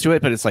gotten used to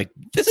it, but it's like,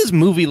 this is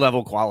movie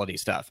level quality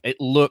stuff. It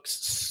looks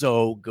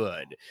so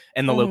good.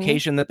 And the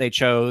location that they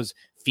chose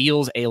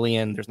feels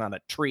alien. There's not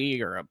a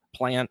tree or a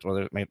plant, or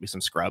there might be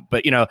some scrub,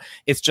 but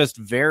it's just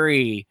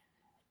you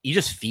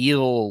just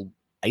feel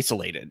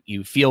isolated.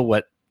 You feel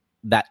what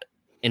that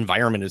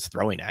environment is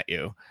throwing at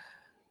you.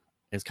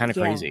 It's kind of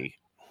crazy.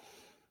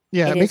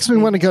 Yeah. It makes me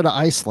want to go to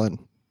Iceland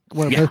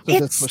where most of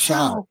this was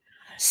shot.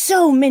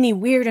 So many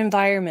weird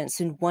environments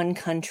in one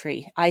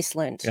country,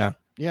 Iceland.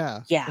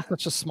 Yeah. It's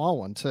such a small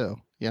one too,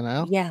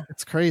 Yeah.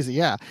 It's crazy.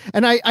 Yeah.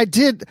 And I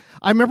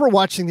remember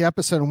watching the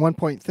episode at one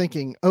point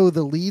thinking, oh,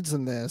 the leads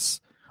in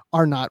this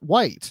are not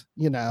white,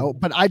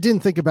 but I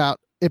didn't think about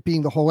it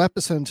being the whole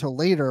episode until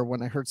later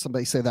when I heard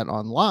somebody say that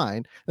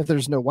online, that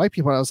there's no white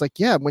people. And I was like,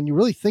 yeah, when you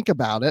really think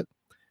about it,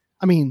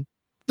 I mean,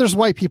 there's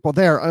white people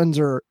there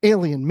under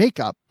alien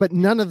makeup, but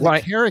none of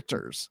the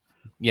characters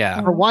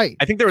are white.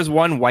 I think there was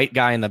one white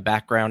guy in the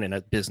background in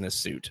a business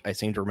suit. I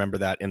seem to remember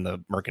that in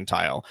the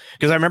Mercantile,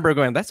 because I remember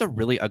going, that's a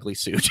really ugly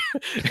suit.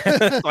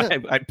 So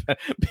I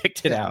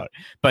picked it out.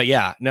 But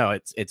yeah, no,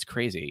 it's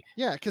crazy.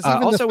 Yeah, because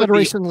even the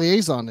Federation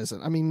liaison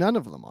isn't. I mean, none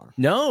of them are.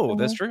 No,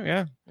 that's true.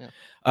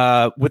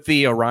 Yeah. With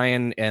the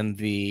Orion and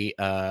the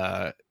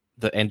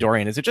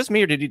Andorian, is it just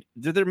me, or did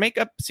their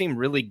makeup seem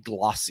really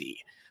glossy,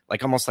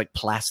 like almost like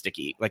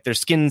plasticky? Like their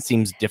skin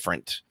seems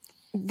different.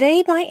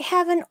 They might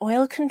have an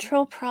oil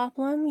control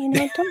problem,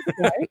 don't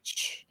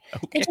search.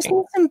 Okay. They just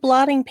need some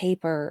blotting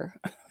paper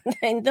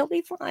and they'll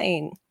be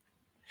fine.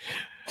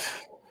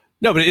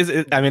 No, but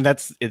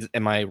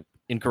am I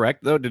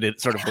incorrect though? Did it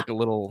sort of look a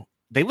little,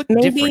 they look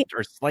different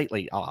or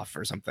slightly off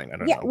or something? I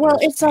don't know. Well,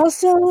 it's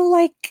also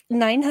like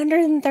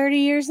 930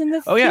 years in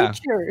the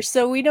future.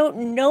 So we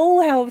don't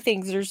know how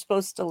things are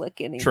supposed to look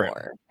anymore. True.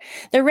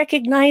 They're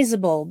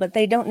recognizable, but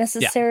they don't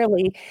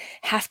necessarily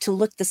have to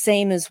look the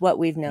same as what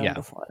we've known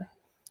before.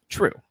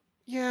 True.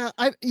 Yeah,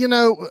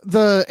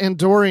 the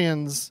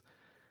Andorians,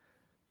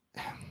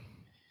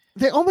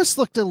 they almost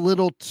looked a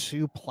little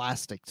too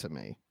plastic to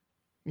me.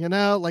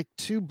 Like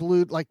too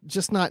blue, like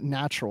just not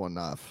natural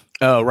enough.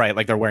 Oh, right.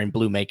 Like they're wearing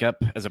blue makeup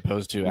as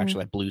opposed to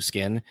actually blue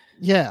skin.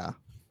 Yeah.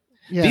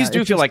 These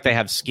do feel like they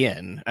have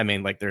skin. I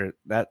mean, like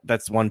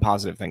that's one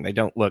positive thing. It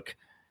doesn't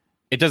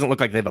look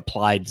like they've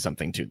applied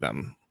something to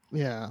them.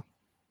 Yeah.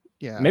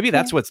 Maybe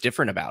that's what's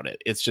different about it.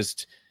 It's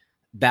just,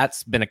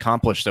 that's been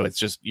accomplished. So it's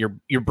just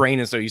your brain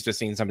is so used to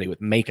seeing somebody with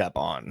makeup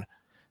on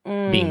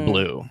being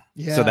blue.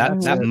 Yeah. So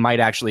that might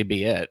actually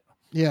be it.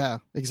 Yeah,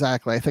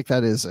 exactly. I think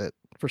that is it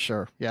for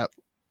sure. Yep.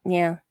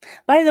 Yeah.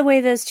 By the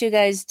way, those two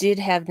guys did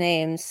have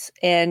names,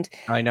 and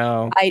I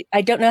know.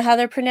 I don't know how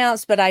they're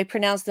pronounced, but I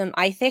pronounce them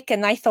Ithik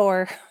and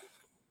Ithor.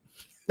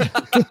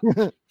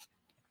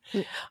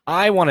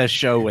 I want a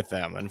show with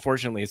them.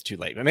 Unfortunately, it's too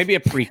late. But maybe a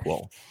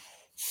prequel.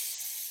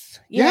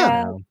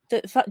 Yeah.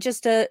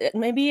 Just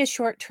maybe a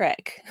short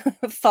trek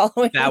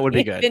following that would be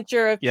the good.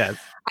 Adventure of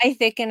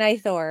Ithik and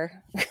Ithor.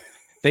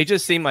 They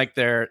just seem like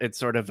it's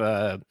sort of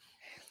a,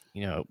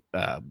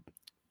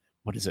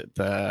 what is it?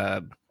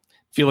 The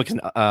Felix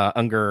and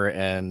Unger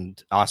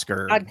and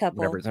Oscar. Odd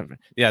Couple.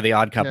 The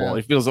Odd Couple. Yeah.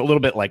 It feels a little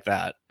bit like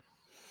that.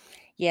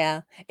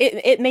 Yeah.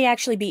 It may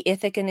actually be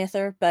Ithik and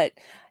Ithor, but,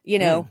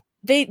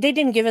 They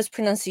didn't give us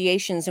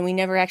pronunciations, and we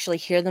never actually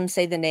hear them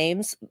say the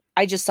names.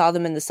 I just saw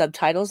them in the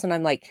subtitles, and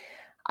I'm like,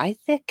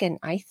 Ithik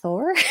and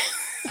Ithor?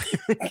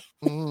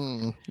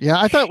 Yeah,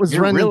 I thought it was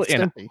You're Ren really-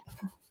 and Stimpy.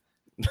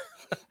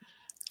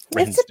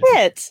 It's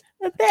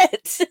a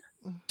bit.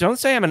 Don't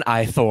say I'm an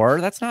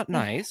Ithor. That's not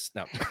nice.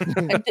 No.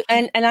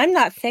 and I'm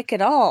not thick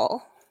at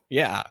all.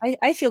 Yeah.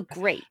 I feel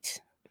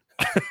great.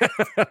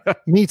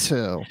 Me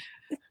too.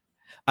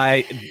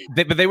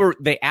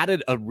 They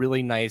added a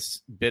really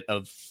nice bit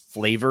of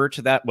flavor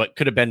to that. What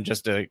could have been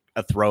just a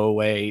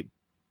throwaway,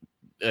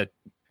 a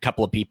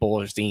couple of people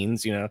or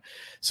scenes,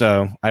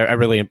 So I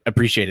really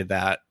appreciated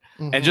that.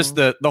 And just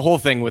the whole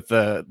thing with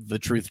the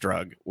truth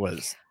drug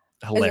was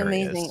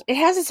hilarious. It's amazing. It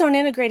has its own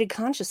integrated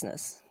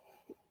consciousness.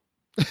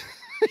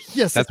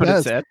 Yes, That's what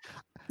it said.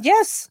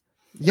 Yes.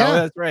 Yeah, Oh,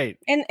 that's right.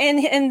 And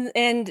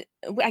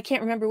I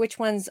can't remember which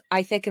one's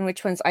Ithik and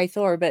which one's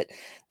Ithor, but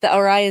the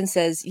Orion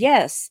says,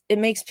 yes, it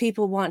makes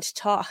people want to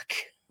talk.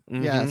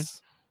 Mhm.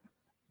 yes.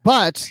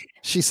 But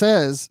she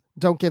says,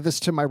 "Don't give this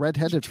to my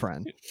redheaded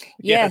friend."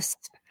 Yes.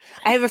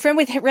 I have a friend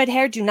with red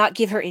hair. Do not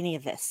give her any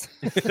of this.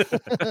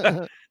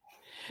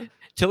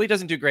 Tilly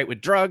doesn't do great with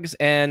drugs,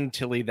 and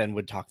Tilly then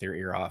would talk their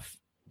ear off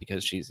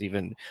because she's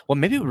maybe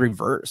it would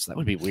reverse. That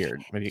would be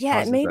weird. Maybe it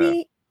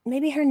causes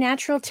maybe her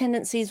natural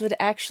tendencies would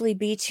actually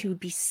be to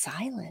be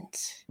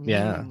silent.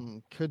 Yeah.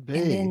 Could And be.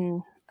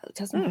 then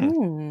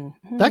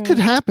That could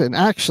happen,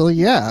 actually.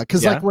 Yeah,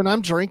 because Yeah. like when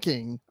I'm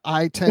drinking,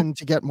 I tend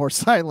to get more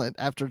silent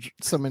after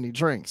so many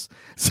drinks.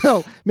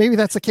 So maybe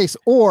that's the case.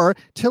 Or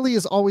Tilly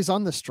is always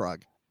on this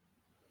drug,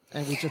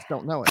 and we just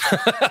don't know it.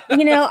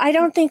 I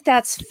don't think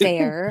that's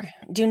fair.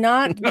 Do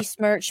not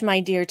besmirch my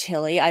dear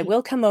Tilly. I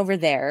will come over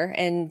there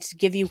and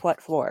give you what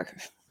for.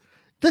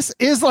 This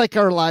is like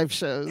our live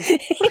shows.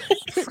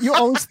 You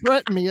always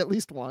threaten me at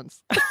least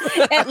once.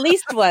 At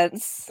least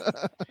once.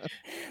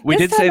 We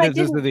This did say time I that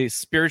this is didn't- the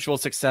spiritual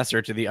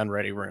successor to the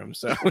Unready Room.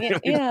 So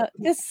Yeah.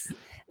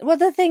 Well,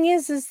 the thing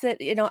is that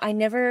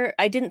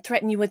I didn't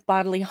threaten you with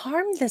bodily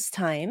harm this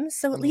time.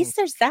 So at least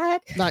there's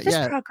that. Not There's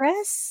yet.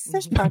 progress.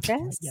 There's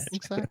progress.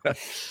 Exactly.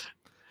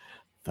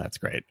 that's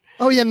great.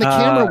 Oh yeah, and the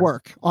camera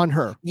work on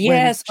her. when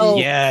Yes. she- Oh,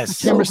 Yes.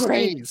 the camera so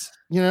great. stays.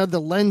 The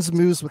lens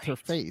moves with her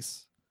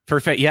face.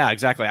 Perfect. Yeah,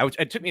 exactly.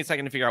 It took me a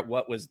second to figure out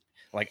what was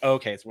like,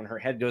 okay, so when her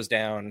head goes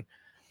down,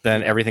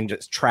 then everything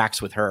just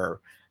tracks with her.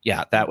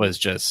 Yeah, that was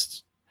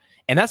just,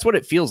 and that's what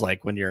it feels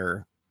like when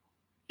you're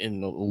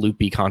in the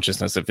loopy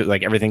consciousness. It feels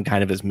like everything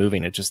kind of is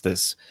moving at just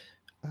this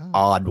Oh,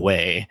 odd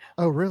way.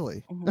 oh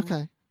really? Mhm.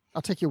 Okay.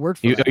 I'll take your word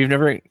for You've that.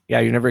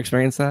 never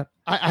experienced that?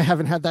 I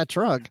haven't had that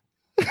drug.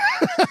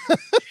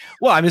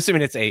 Well, I'm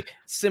assuming it's a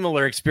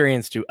similar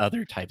experience to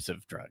other types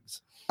of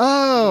drugs.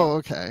 Oh,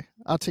 okay.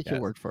 I'll take Yes.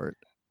 your word for it.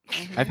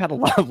 I've had a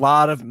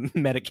lot of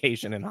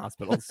medication in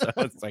hospitals, so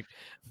it's like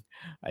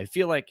I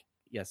feel like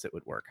yes, it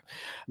would work.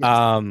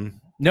 Yes.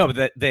 No,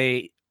 but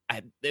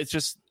it's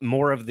just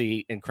more of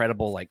the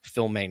incredible like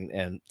filming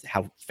and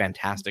how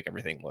fantastic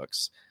everything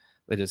looks.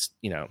 They just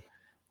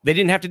they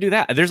didn't have to do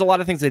that. There's a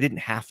lot of things they didn't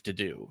have to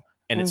do,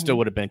 and it still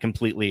would have been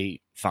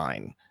completely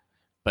fine.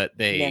 But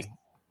they,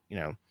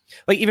 Yes.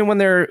 like even when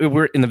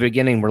we're in the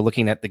beginning, we're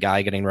looking at the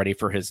guy getting ready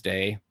for his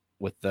day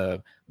with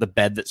the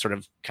bed that sort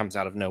of comes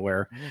out of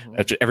nowhere,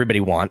 which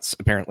everybody wants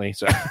apparently.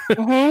 So,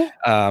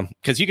 Mhm.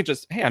 because you can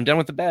just, hey, I'm done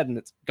with the bed and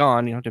it's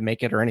gone. You don't have to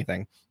make it or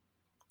anything.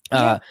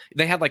 Yeah.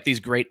 They had like these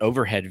great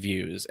overhead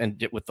views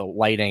and with the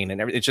lighting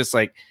and everything. It's just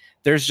like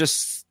there's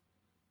just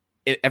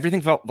everything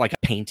felt like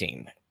a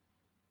painting.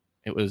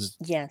 It was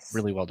Yes.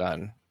 really well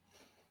done.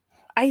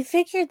 I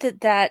figured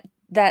that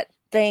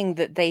thing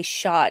that they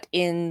shot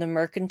in the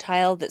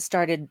Mercantile that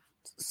started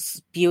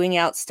spewing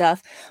out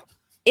stuff,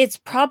 it's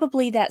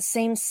probably that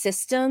same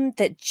system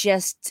that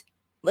just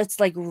it's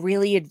like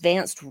really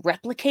advanced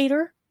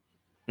replicator.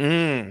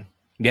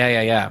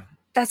 Yeah.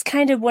 That's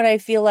kind of what I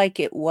feel like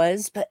it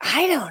was, but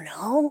I don't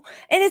know.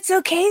 And it's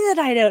okay that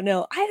I don't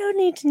know. I don't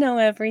need to know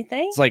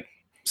everything. It's like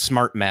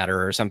smart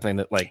matter or something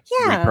that like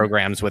Yeah.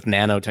 reprograms with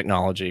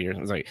nanotechnology or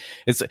something.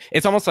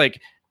 It's almost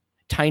like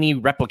tiny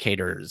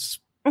replicators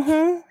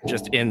Mhm.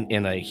 just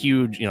in a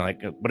huge,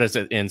 like what is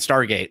it in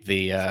Stargate?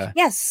 The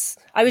Yes.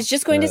 I was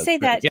just going to say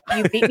that. yeah.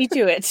 You beat me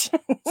to it.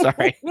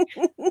 sorry.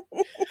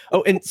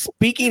 Oh, and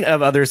speaking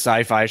of other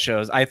sci-fi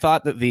shows, I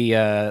thought that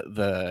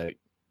the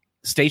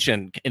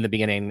station in the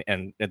beginning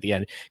and at the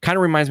end kind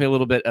of reminds me a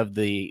little bit of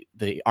the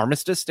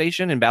Armistice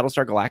station in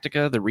Battlestar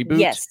Galactica, the reboot.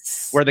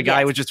 Yes. Where the guy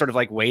Yes. was just sort of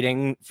like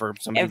waiting for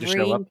somebody to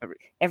show up.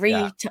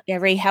 Yeah.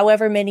 every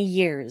however many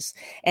years,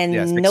 and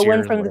Yeah, 6 no one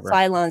years, from the whatever.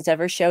 Cylons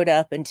ever showed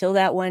up until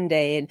that one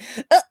day. And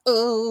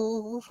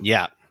oh,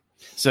 Yeah.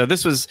 So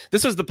this was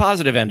the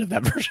positive end of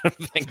that version of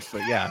things.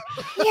 But yeah,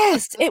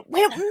 yes, it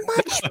went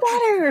much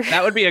better.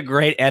 that would be a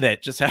great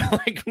edit. Just have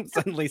like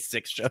suddenly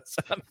 6 shows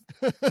up.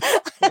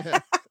 Yeah.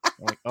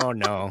 Like, oh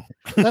no.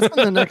 That's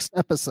in the next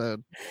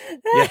episode.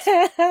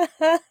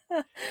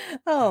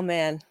 Oh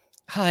man.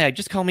 Hi,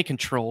 just call me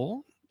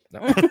Control.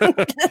 No.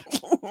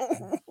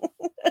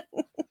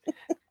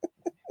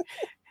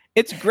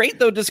 It's great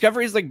though.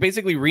 Discovery is like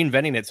basically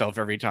reinventing itself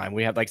every time.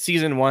 We have like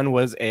season 1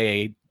 was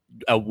a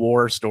a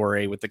war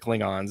story with the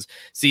Klingons.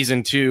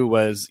 Season 2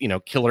 was,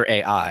 killer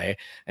AI,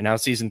 and now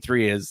season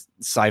 3 is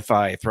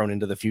sci-fi thrown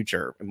into the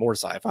future, and more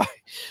sci-fi.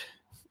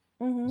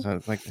 Mhm. So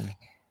it's like,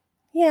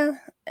 Yeah,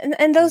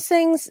 and those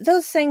things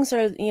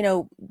are,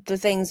 the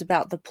things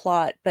about the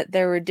plot, but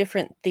there were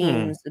different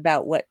themes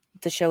about what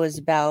the show is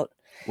about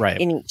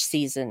right. in each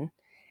season.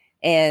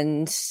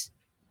 And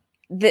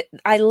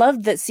I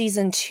loved that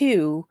season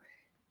 2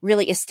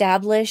 really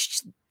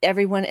established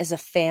everyone as a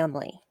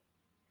family,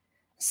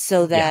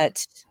 so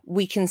that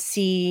we can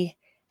see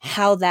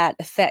how that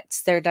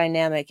affects their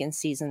dynamic in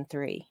season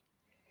 3.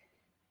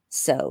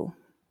 So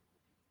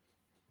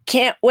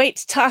can't wait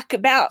to talk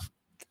about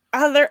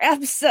other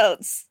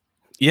episodes.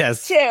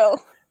 Yes. Too.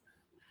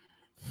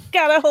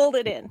 Gotta hold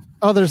it in.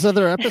 Oh, there's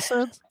other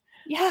episodes?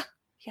 Yeah.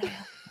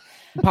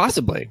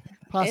 Possibly.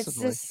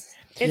 It's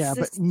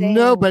But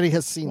nobody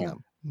has seen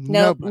them.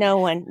 No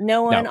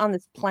one on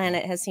this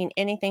planet has seen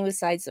anything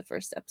besides the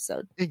first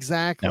episode.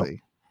 Exactly. Nope.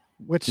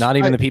 Which not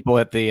even the people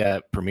at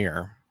the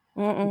premiere.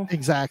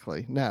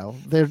 Exactly. No,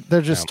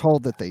 they're just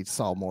told that they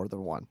saw more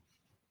than one.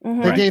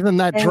 Mm-hmm. They gave them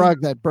that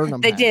drug that Burnham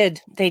They had. did.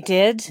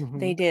 Mm-hmm.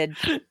 They did.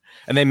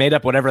 And they made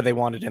up whatever they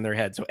wanted in their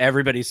head. So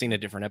everybody's seen a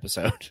different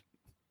episode.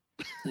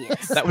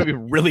 Yes. That would be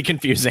really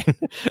confusing.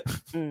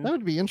 That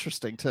would be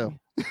interesting too.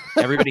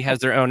 Everybody has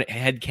their own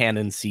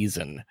headcanon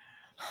season.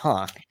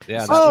 Huh.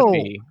 Yeah, would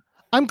be.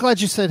 I'm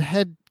glad you said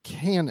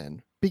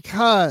headcanon,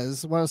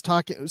 because when I was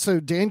talking, so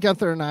Dan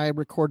Gunther and I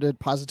recorded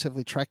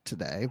Positively Trek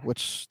today,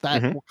 which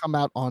will come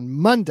out on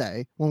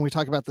Monday when we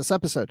talk about this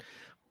episode.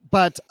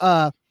 But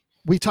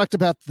we talked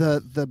about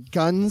the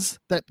guns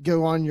that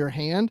go on your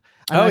hand.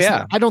 And I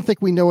said, I don't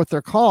think we know what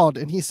they're called.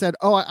 And he said,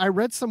 I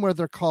read somewhere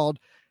they're called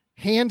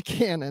hand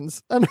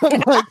cannons. And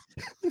I'm like,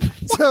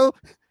 so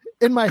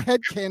in my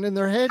head canon,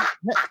 they're hand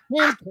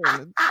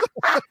cannons.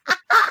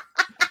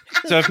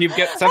 So if you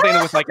get something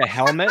with like a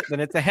helmet, then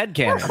it's a head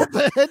cannon.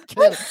 The head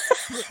cannon.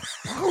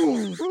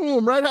 Boom,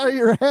 boom, right out of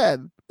your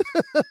head.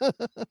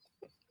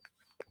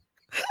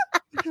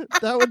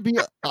 That would be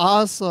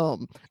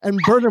awesome. And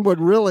Burnham would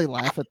really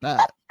laugh at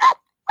that.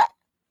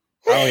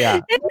 Oh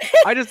yeah.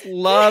 I just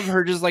love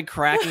her just like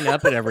cracking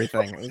up at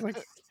everything. It was like,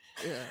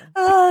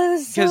 oh, it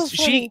was so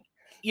funny.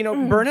 she,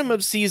 Burnham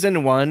of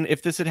season 1,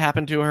 if this had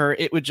happened to her,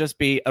 it would just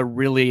be a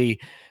really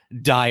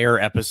dire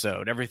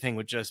episode. Everything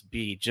would just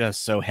be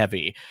so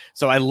heavy.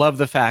 So I love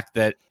the fact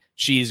that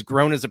she's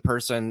grown as a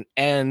person,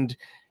 and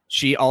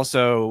she just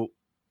sort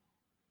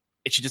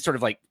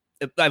of like,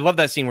 I love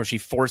that scene where she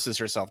forces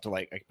herself to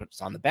like, I put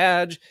this on the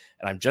badge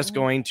and I'm just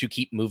going to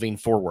keep moving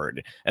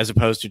forward, as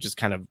opposed to just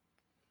kind of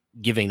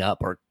giving up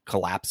or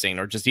collapsing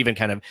or just even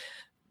kind of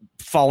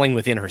falling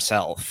within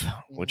herself,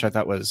 which I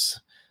thought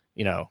was,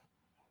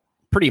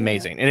 pretty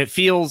amazing. And it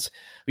feels,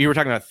 we were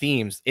talking about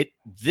themes.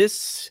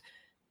 This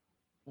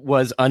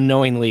was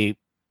unknowingly,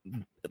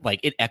 like,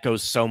 it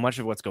echoes so much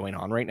of what's going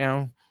on right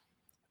now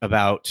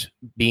about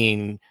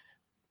being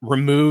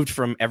removed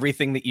from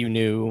everything that you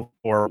knew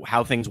or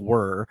how things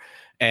were,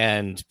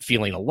 and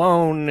feeling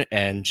alone,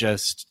 and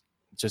just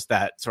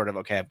that sort of,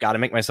 okay, I've got to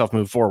make myself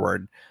move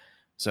forward.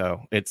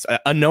 So it's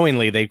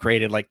unknowingly they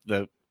created like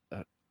the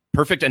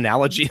perfect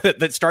analogy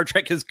that Star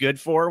Trek is good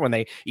for, when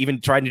they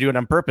even tried to do it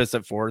on purpose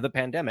for the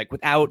pandemic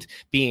without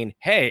being,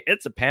 hey,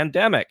 it's a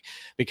pandemic,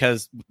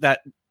 because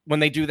that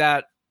when they do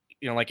that,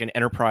 like an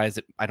Enterprise,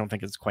 I don't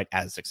think it's quite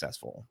as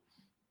successful.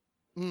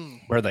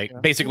 Where they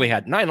basically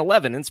had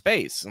 9/11 in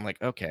space. I'm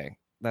like, okay,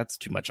 that's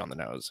too much on the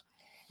nose.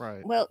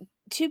 Right. Well,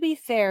 to be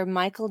fair,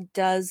 Michael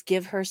does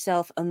give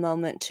herself a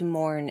moment to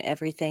mourn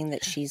everything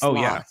that she's lost.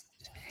 Yeah.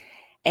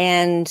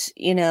 And,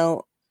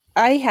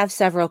 I have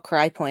several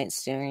cry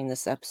points during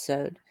this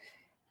episode.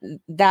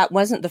 That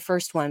wasn't the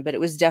first one, but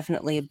it was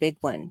definitely a big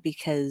one,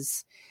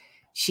 because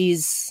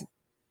she's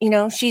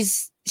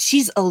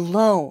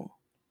alone.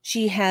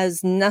 She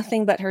has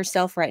nothing but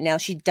herself right now.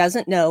 She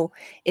doesn't know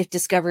if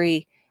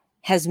Discovery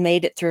has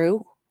made it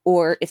through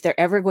or if they're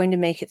ever going to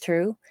make it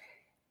through.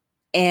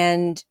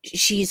 And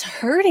she's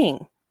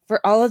hurting for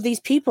all of these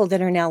people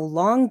that are now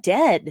long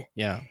dead.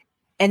 Yeah.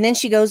 And then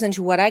she goes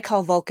into what I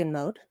call Vulcan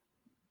mode.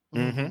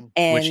 Mm-hmm.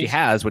 And which she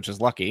has, which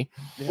is lucky.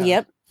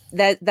 Yeah.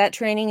 Yep. That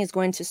training is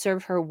going to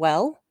serve her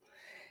well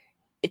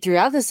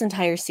throughout this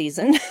entire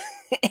season.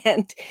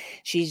 And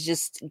she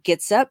just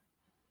gets up,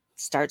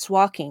 starts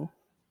walking.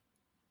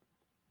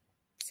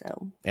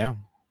 So yeah.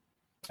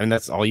 And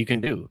that's all you can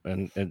do.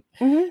 And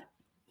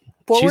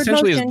Forward she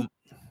essentially motion. is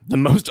the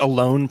most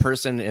alone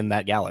person in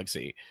that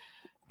galaxy.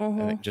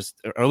 Or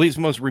at least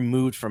most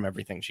removed from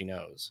everything she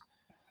knows.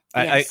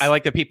 Yes. I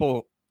like that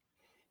people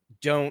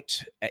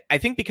don't, I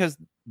think because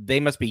they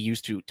must be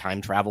used to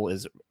time travel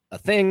is a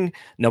thing.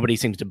 Nobody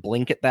seems to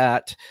blink at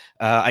that.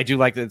 I do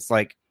like that it's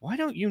like, why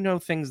don't you know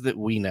things that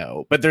we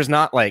know? But there's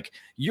not like,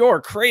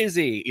 you're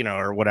crazy,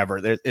 or whatever.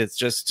 It's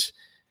just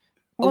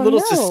a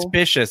little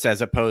suspicious,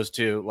 as opposed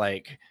to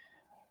like,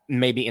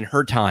 maybe in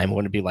her time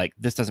wouldn't be like,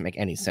 this doesn't make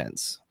any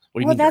sense.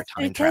 What do you mean you're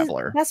a time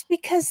traveler? That's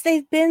because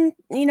they've been,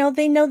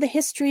 they know the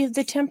history of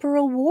the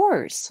temporal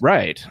wars.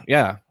 Right.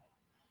 Yeah.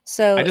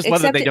 So I just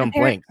love that they don't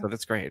blink. So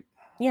that's great.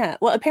 Yeah.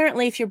 Well,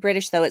 apparently, if you're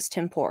British, though, it's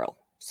temporal.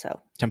 So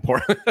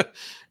Temporal.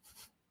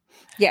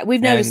 yeah,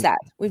 we've noticed And- that.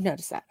 We've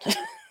noticed that.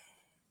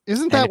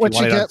 Isn't And that if what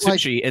want you it on get? Like,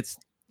 sushi, it's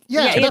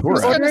yeah, Yeah, that's what I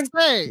was tempura. gonna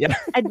say. Yeah.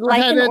 I'd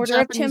like had an a order of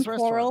Japanese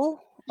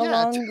temporal Yeah,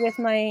 along with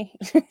my.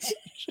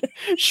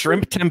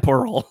 shrimp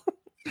temporal.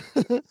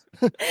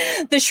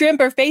 The shrimp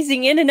are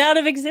phasing in and out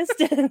of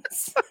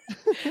existence.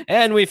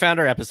 And we found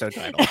our episode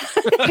title.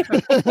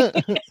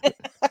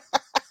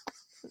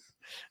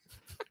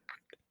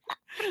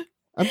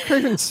 I'm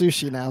craving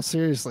sushi now.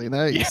 Seriously,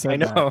 now that you Yeah, said I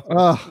know. that.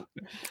 Oh,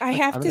 I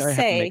have I'm to gonna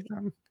say, make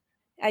some.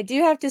 I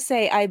do have to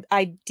say,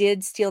 I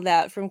did steal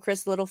that from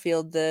Chris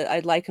Littlefield.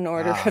 I'd like an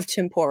order Ah. of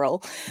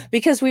temporal,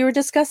 because we were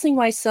discussing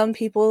why some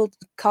people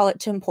call it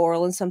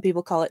temporal and some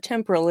people call it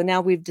temporal, and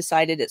now we've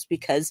decided it's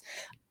because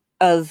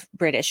of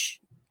British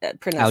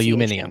pronunciation.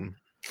 Aluminium.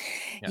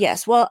 Yeah.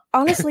 Yes. Well,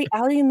 honestly,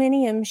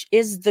 aluminium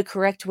is the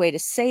correct way to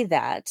say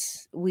that.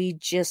 We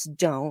just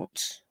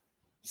don't.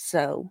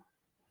 So,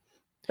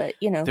 but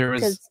There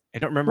was, because I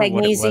don't remember what it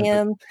was.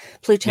 magnesium,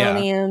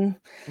 plutonium,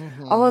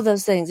 mhm. all of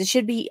those things. It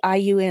should be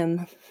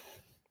IUM.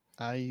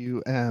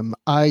 IUM.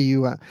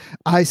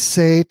 I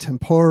say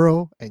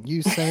temporal, and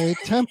you say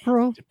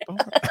temporal.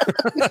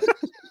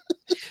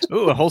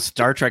 Ooh, a whole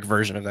Star Trek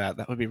version of that.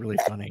 That would be really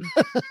funny.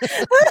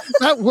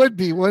 That would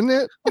be, wouldn't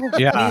it?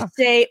 Yeah. You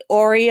say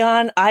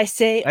Orion, I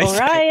say I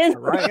say Orion.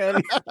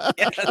 Orion.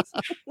 Yes.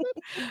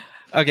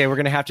 Okay, we're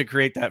gonna have to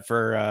create that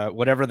for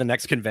whatever the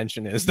next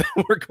convention is that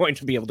we're going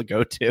to be able to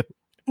go to.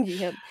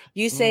 Yep.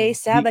 You say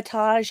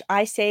sabotage,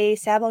 I say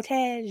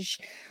sabotage.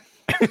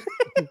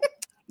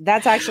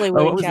 That's actually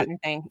what William was it?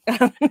 Shatner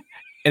thing.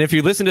 And if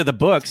you listen to the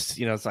books,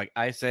 it's like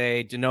I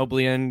say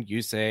Denobulan,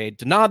 you say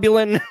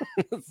Denobulin.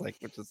 It's like,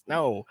 which is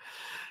no,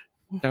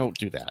 don't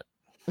do that.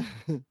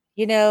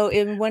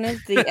 In one of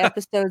the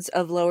episodes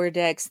of Lower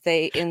Decks,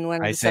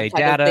 I say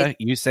data,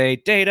 you say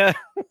data.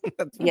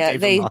 That's my Yeah,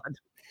 favorite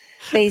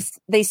mod.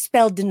 they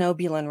spelled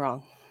Denobulin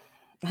wrong.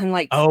 I'm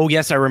like, Oh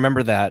yes, I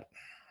remember that.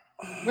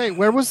 Wait,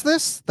 where was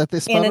this? That they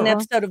spelled in an it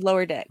wrong? episode of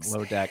Lower Decks.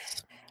 Low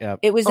decks. Yeah.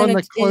 It was On in the it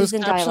was closed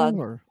in caption,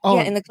 dialogue. or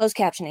Yeah, in the closed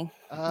captioning.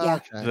 yeah.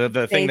 okay.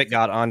 The thing They- that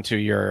got onto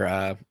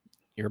your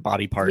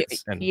body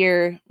parts and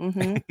Your Your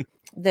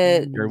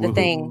the woohoo.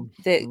 thing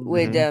that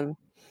would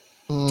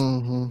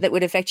Mhm. that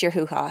would affect your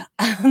hoo-ha.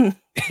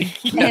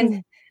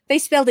 And they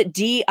spelled it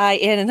DIN,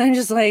 and I'm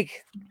just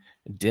like,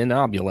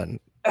 Denobulin.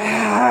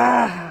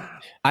 ah.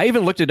 I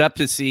even looked it up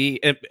to see,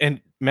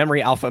 and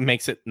Memory Alpha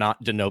makes it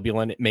not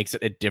Denobulin. It makes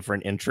it a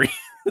different entry.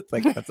 It's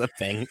like, that's a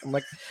thing. I'm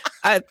like,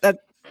 I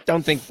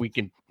don't think we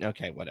can.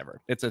 Okay,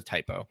 whatever. It's a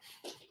typo.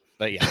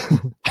 But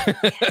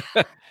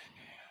yeah.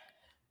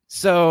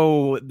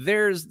 So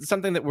there's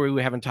something that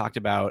we haven't talked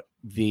about,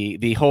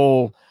 the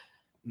whole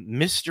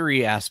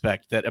mystery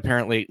aspect that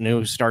apparently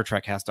new Star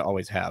Trek has to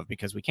always have,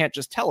 because we can't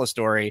just tell a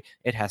story.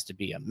 It has to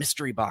be a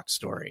mystery box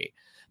story.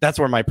 That's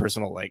where my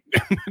personal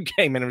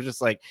came in. It was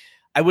just like,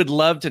 I would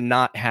love to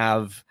not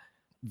have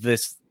the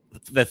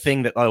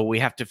thing that, we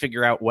have to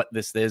figure out what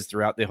this is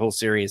throughout the whole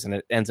series, and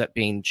it ends up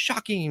being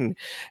shocking.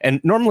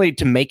 And normally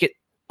to make it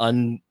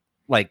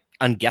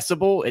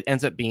unguessable, it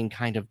ends up being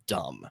kind of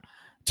dumb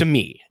to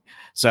me.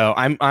 So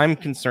I'm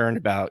concerned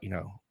about,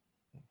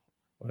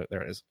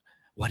 there it is.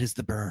 What is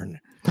the burn?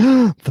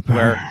 The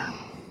Where burn.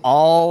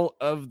 all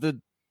of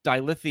the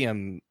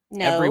dilithium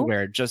No,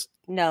 everywhere, just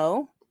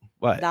no,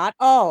 what? not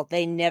all.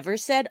 They never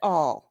said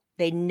all.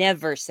 They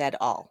never said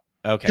all.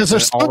 Okay, Because so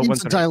there's all still the needs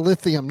ones that are-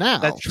 dilithium now.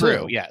 That's true.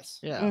 too. Yes,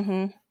 Yeah.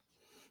 Mm-hmm.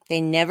 They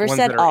never Ones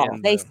said that are all.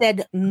 in They the-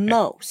 said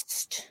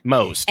most.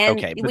 most. And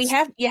Okay, but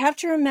you have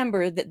to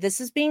remember that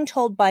this is being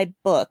told by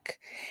book,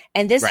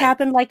 and this Right.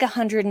 happened like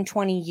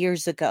 120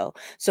 years ago.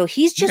 So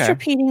he's just Okay.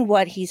 repeating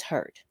what he's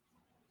heard.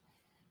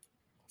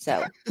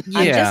 So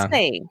I'm yeah. just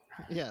saying.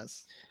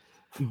 Yes.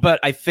 But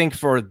I think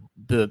for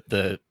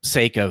the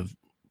sake of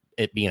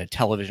it being a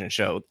television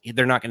show,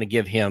 they're not going to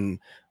give him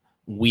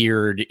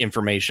weird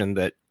information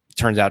that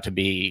turns out to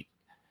be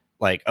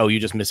like, oh, you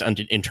just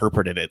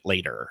misinterpreted it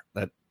later.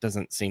 That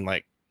doesn't seem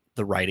like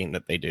the writing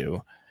that they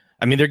do.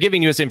 I mean, they're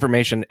giving you this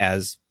information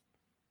as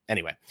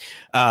anyway.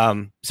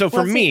 So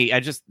for Well, me,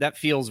 that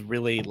feels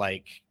really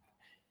like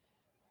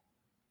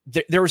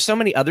there were so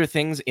many other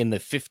things in the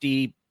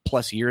 50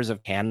 plus years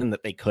of canon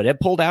that they could have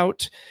pulled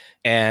out,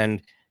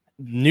 and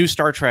new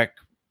Star Trek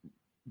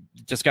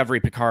Discovery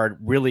Picard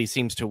really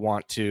seems to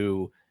want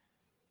to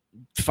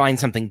find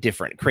something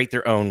different, create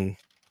their own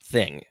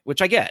thing,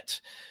 which I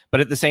get. But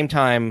at the same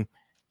time,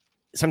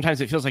 sometimes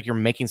it feels like you're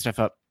making stuff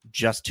up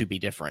just to be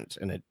different.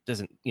 And it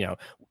doesn't,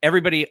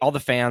 everybody, all the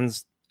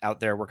fans out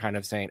there were kind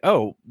of saying,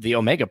 oh, the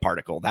Omega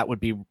particle, that would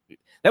be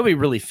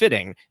really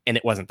fitting. And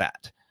it wasn't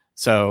that.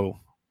 So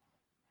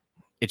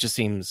it just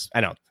seems,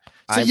 I don't know.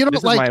 So you don't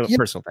this like is my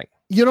personal thing.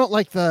 You don't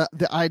like the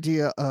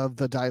idea of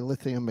the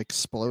dilithium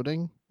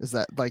exploding? Is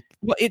that like?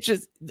 Well,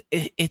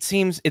 it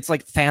seems it's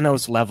like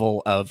Thanos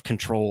level of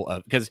control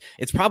of, because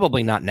it's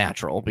probably not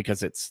natural,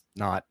 because it's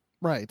not.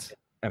 Right.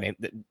 I mean,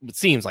 it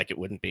seems like it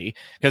wouldn't be,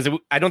 because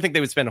I don't think they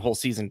would spend a whole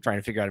season trying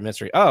to figure out a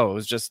mystery. Oh, it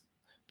was just,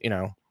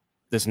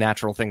 this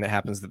natural thing that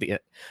happens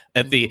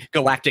at the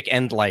galactic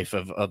end life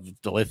of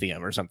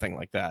dilithium or something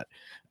like that.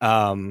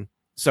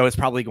 So it's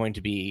probably going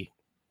to be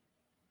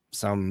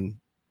some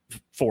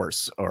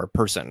force or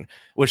person,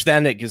 which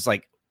then it is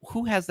like,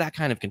 who has that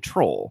kind of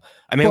control?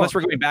 I mean, unless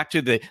we're going back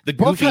to the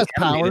Book goofy has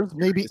powers.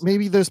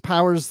 Maybe those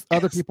powers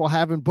other people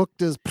have, and Book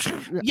does.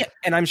 Yeah,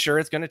 and I'm sure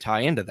it's going to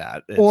tie into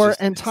that.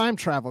 And time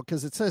travel,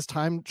 because it says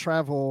time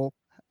travel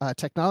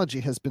technology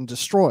has been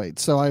destroyed.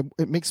 So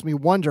it makes me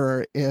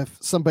wonder if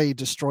somebody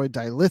destroyed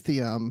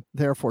dilithium,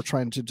 therefore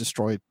trying to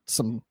destroy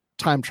some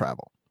time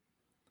travel.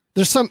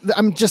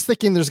 I'm just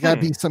thinking there's got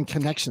to be some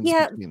connections.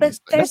 Yeah, but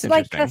there's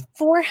like a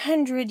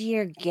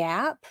 400-year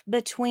gap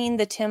between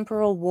the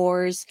temporal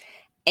wars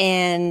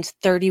and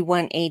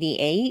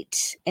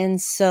 3188.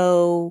 And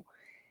so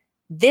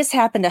this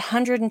happened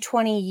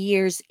 120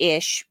 years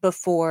ish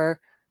before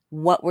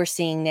what we're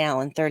seeing now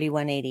in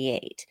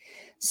 3188.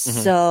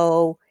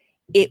 So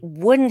it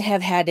wouldn't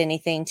have had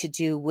anything to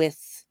do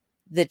with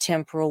the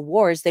temporal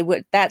wars.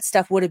 That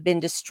stuff would have been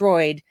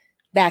destroyed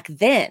back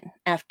then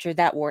after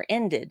that war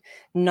ended,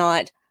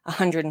 not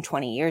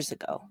 120 years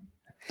ago.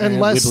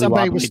 Unless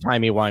somebody was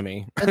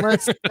timey-wimey.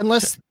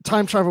 unless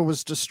time travel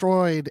was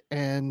destroyed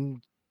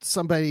and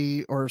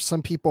somebody or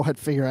some people had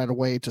figured out a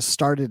way to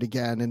start it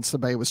again, and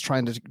somebody was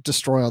trying to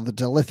destroy all the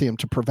dilithium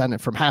to prevent it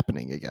from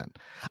happening again.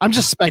 I'm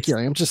just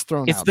speculating. I'm just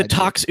throwing out. It's the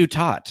Tox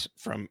Utat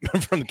from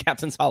the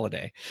Captain's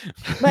Holiday.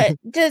 But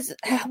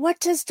what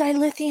does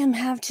dilithium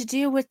have to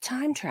do with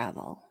time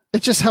travel?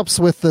 It just helps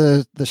with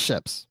the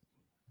ships.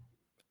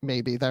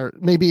 Maybe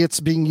it's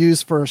being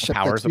used for a ship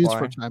that's used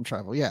for time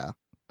travel. Yeah.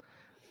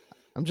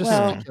 I'm just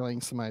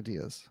speculating some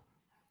ideas.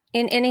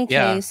 In any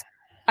case,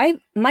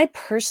 my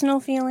personal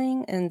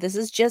feeling, and this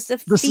is just a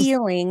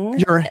feeling.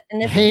 Your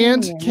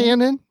hand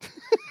cannon?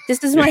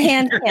 This is my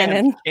hand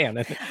cannon. I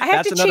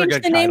have That's to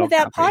change the name of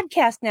that copy.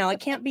 podcast now.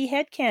 It can't be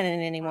head cannon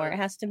anymore. It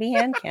has to be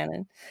hand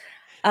cannon.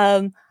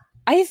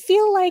 I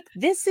feel like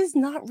this is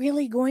not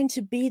really going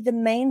to be the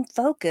main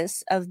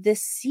focus of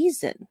this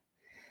season.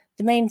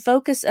 The main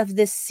focus of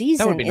this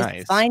season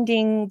is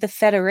finding the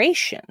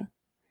Federation.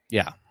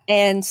 Yeah.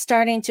 And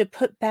starting to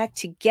put back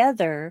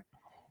together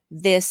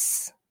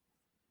this,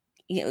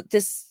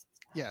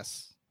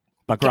 Yes.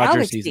 Buck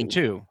Rogers season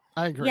 2.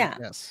 I agree. Yeah.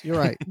 Yes, you're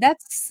right.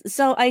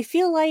 So I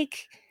feel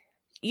like,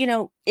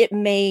 it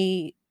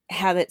may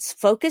have its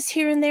focus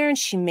here and there, and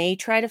she may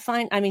try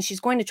to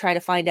she's going to try to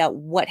find out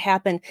what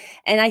happened.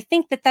 And I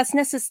think that's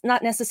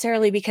not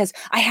necessarily because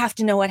I have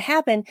to know what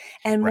happened,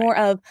 and more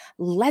of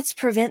let's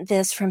prevent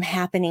this from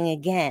happening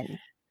again.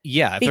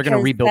 Yeah, if they're going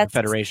to rebuild the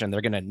Federation, they're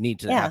going to need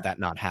to have that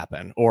not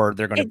happen, or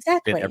they're going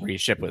to fit every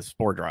ship with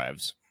spore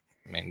drives.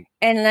 I mean,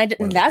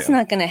 that's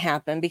not going to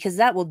happen, because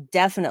that will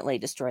definitely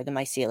destroy the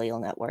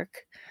mycelial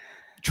network.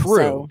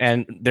 True,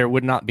 and there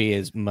would not be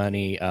as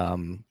many.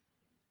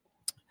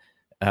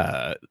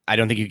 I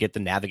don't think you get the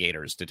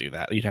navigators to do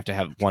that. You'd have to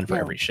have one for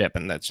every ship,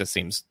 and that just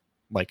seems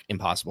like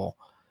impossible.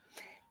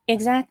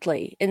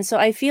 Exactly. And so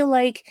I feel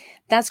like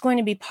that's going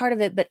to be part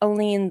of it, but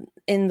only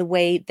in the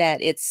way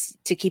that it's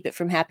to keep it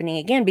from happening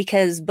again,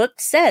 because Book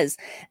says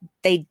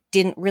they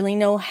didn't really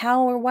know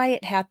how or why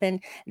it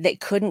happened. They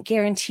couldn't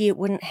guarantee it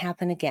wouldn't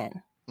happen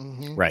again.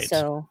 Mm-hmm. Right.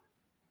 So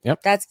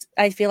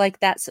I feel like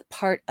that's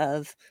part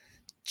of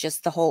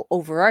just the whole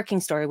overarching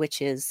story,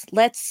 which is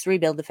let's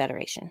rebuild the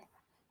Federation.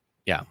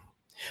 Yeah.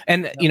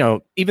 And,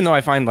 even though I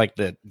find like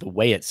the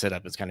way it's set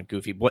up is kind of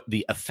goofy, what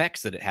the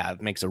effects that it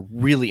have makes a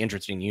really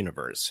interesting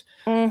universe.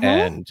 Mm-hmm.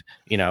 And,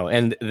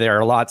 and there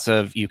are lots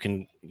of, you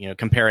can,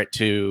 compare it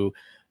to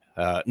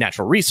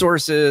natural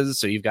resources.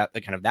 So you've got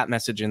the kind of that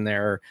message in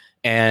there,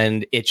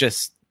 and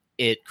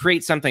it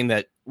creates something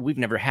that we've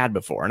never had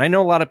before. And I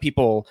know a lot of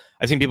people,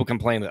 I've seen people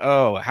complain that,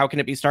 how can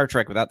it be Star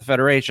Trek without the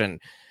Federation?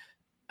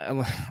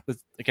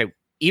 Okay.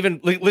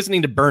 Even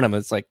listening to Burnham,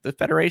 it's like the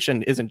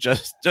Federation isn't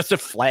just a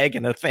flag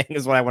and a thing,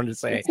 is what I wanted to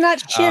say. It's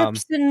not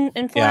ships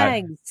and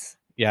flags.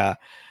 Yeah.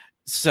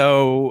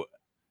 So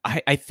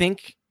I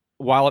think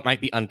while it might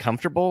be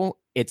uncomfortable,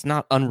 it's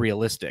not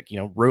unrealistic.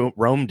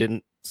 Rome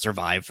didn't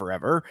survive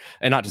forever,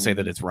 and not to say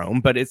that it's Rome,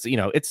 but it's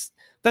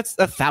that's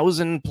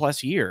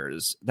 1,000+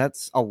 years.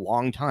 That's a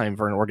long time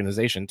for an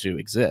organization to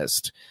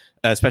exist,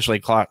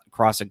 especially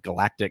across a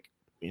galactic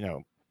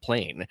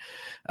plane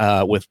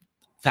with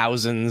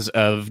thousands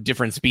of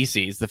different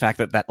species. The fact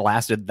that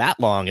lasted that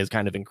long is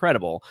kind of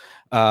incredible.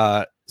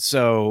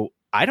 So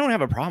I don't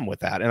have a problem with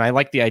that. And I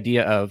like the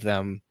idea of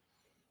them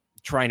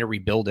trying to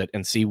rebuild it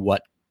and see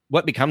what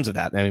becomes of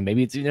that. I mean,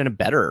 maybe it's even a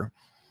better,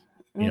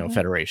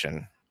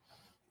 Federation.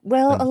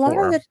 Well, a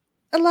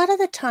lot of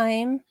the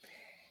time,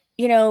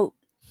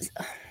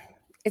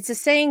 it's a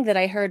saying that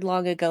I heard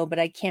long ago, but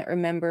I can't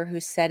remember who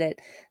said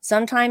it.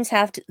 Sometimes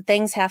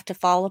things have to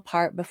fall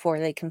apart before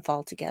they can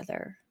fall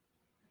together.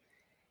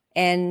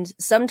 And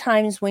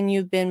sometimes when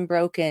you've been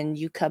broken,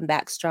 you come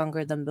back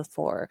stronger than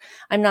before.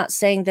 I'm not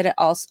saying that it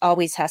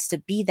always has to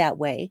be that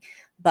way,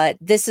 but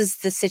this is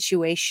the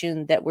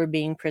situation that we're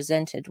being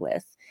presented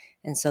with.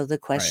 And so the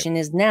question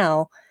is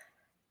now,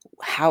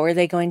 how are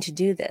they going to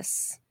do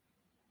this?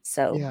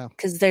 So,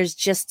 because there's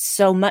just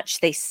so much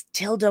they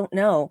still don't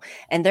know,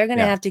 and they're going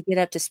to have to get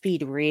up to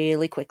speed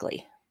really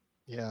quickly.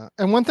 Yeah.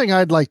 And one thing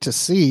I'd like to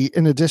see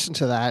in addition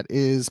to that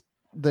is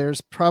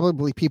there's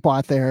probably people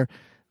out there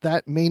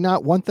that may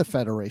not want the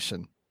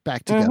Federation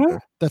back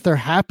together, that they're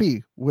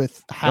happy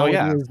with how it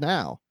is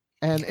now.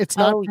 And it's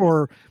not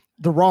for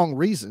the wrong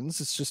reasons.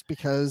 It's just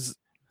because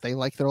they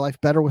like their life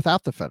better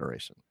without the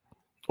Federation.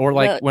 Or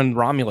like when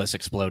Romulus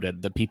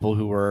exploded, the people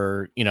who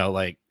were,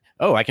 like,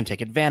 oh, I can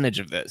take advantage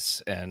of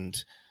this.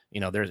 And,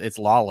 it's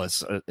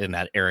lawless in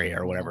that area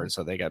or whatever.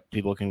 So they got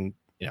people can,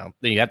 then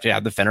you have to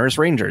have the Fenris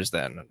Rangers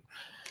then.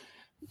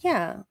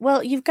 Yeah.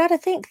 Well, you've got to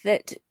think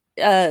that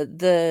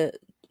the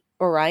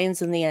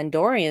Orions and the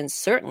Andorians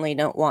certainly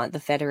don't want the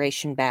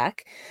Federation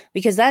back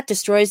because that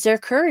destroys their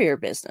courier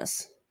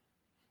business.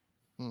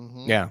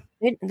 Yeah.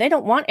 They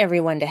don't want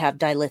everyone to have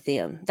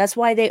dilithium. That's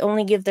why they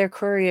only give their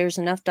couriers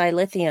enough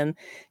dilithium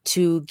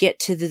to get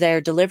to their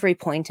delivery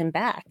point and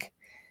back.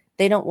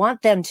 They don't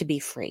want them to be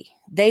free.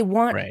 They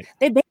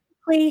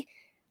basically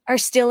are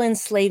still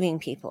enslaving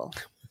people.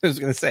 I was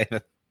going to say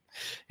that.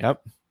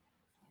 Yep.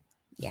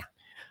 Yeah.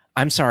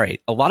 I'm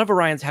sorry. A lot of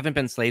Orions haven't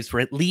been slaves for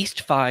at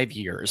least 5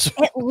 years.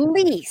 At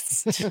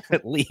least.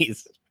 At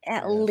least.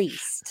 At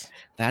least.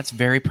 That's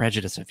very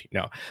prejudiced of you.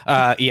 No.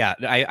 Yeah,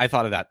 I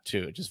thought of that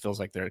too. It just feels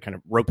like they're kind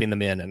of roping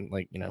them in and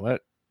like, you know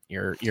what?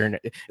 You're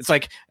it's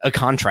like a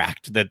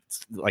contract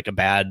that's like a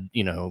bad,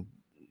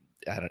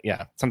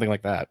 something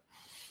like that.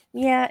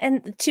 Yeah,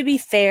 and to be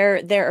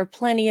fair, there are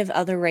plenty of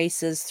other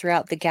races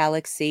throughout the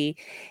galaxy,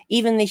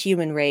 even the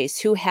human race,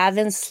 who have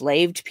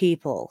enslaved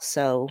people.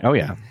 So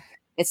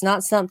it's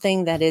not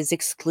something that is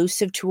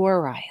exclusive to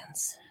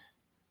Orions.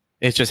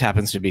 It just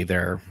happens to be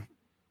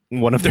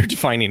one of their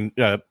defining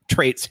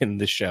traits in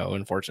the show,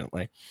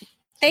 unfortunately.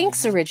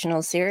 Thanks,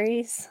 original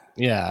series.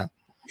 Yeah.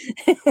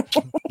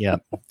 Yeah.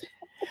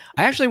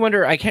 I actually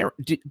wonder,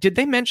 did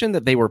they mention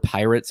that they were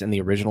pirates in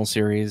the original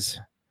series?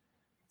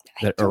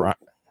 I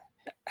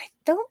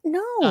don't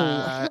know.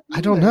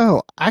 I don't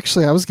know.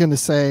 Actually, I was going to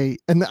say,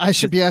 and I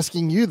should be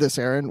asking you this,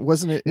 Aaron.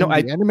 Wasn't it in the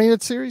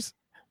animated series?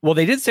 Well,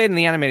 they did say it in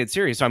the animated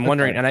series, so I'm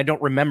wondering, and I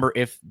don't remember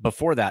if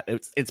before that,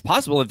 it's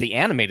possible if the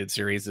animated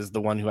series is the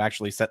one who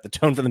actually set the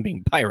tone for them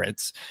being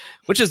pirates,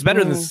 which is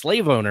better than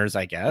slave owners,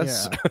 I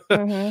guess.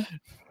 Yeah.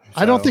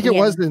 I don't think it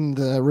was in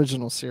the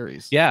original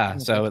series. Yeah,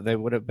 so they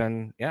would have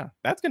been,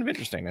 that's kind of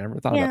interesting. I never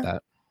thought about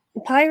that.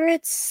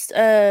 Pirates,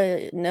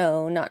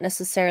 no, not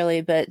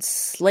necessarily, but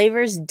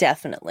slavers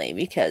definitely,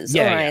 because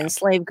Orion,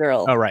 slave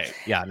girl. Oh, right.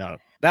 Yeah, no,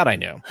 that I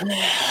knew.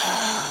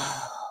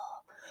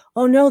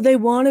 Oh, no, they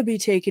want to be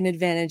taken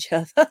advantage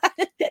of.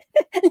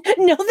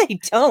 No, they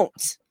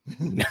don't.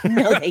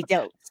 No, they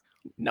don't.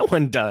 No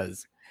one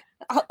does.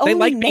 They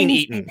like being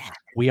eaten.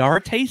 We are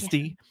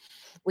tasty.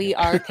 We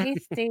are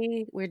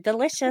tasty. We're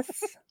delicious.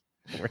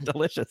 We're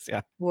delicious,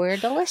 yeah. We're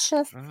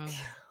delicious.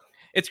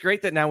 It's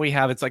great that now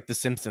it's like The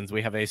Simpsons.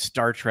 We have a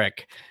Star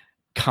Trek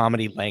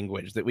comedy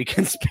language that we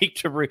can speak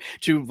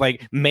to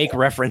like make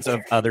reference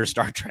of other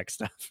Star Trek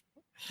stuff.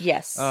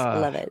 Yes, I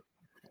love it.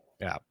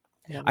 Yeah.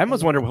 I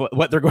almost wonder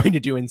what they're going to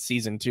do in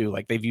season 2.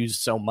 Like they've used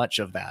so much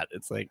of that.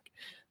 It's like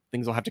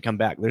things will have to come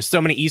back. There's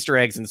so many Easter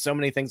eggs and so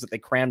many things that they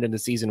crammed into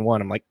season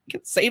 1. I'm like,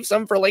 save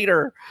some for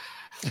later.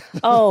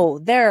 Oh,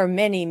 there are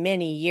many,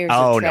 many years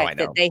of Trek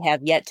that they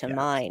have yet to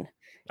mine.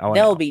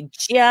 They'll be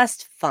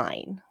just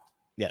fine.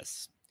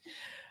 Yes.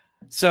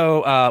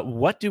 So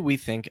what do we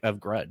think of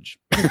Grudge?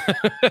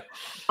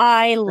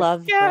 I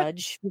love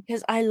Grudge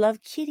because I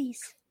love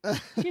kitties.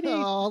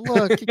 Oh,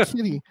 look, a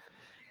kitty.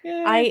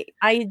 Yeah.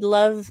 I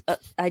love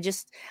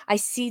I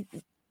see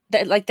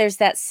that, like, there's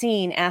that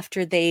scene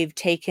after they've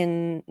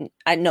taken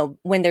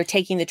when they're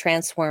taking the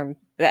transform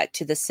back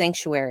to the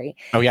sanctuary.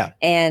 Oh yeah.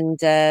 And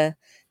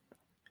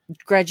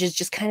Grudge is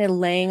just kind of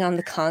laying on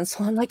the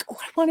console. I'm like, oh,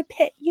 I want to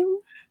pet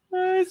you.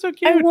 It's so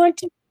cute. I want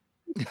to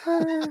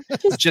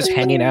just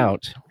hanging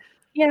out.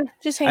 Yeah,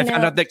 just hanging out. I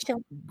found out that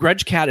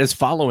Grudge Cat is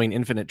following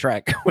Infinite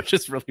Trek, which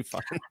is really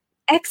fun.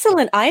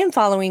 Excellent. I am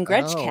following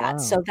Grudge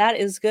Cat, so that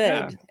is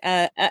good.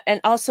 Yeah.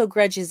 And also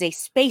Grudge is a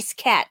space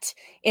cat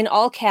in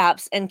all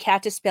caps, and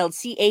cat is spelled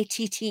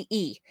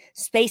CATTE.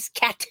 Space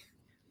cat.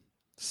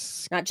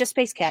 Not just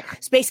space cat.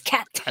 Space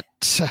cat.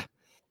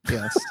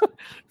 Yes.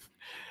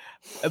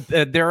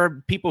 There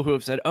are people who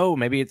have said, oh,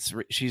 maybe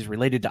she's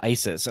related to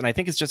Isis. And I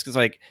think it's just because,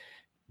 like,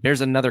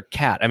 there's another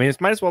cat. I mean,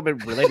 it might as well be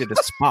related to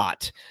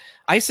Spot.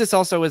 Isis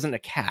also isn't a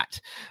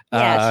cat.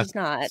 Yeah, she's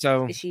not.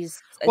 So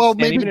she's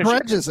maybe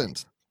Grudge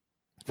isn't.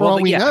 For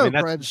all we know,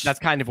 that's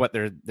kind of what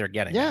they're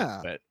getting. Yeah,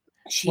 at, but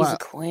she's a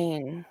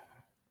queen.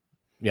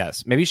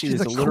 Yes, maybe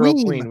she's a literal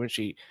queen when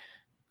she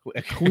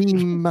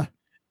queen.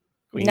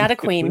 Not a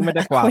queen.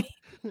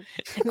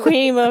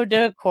 Queen of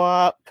the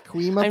Quap.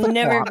 I'm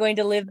never going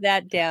to live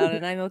that down,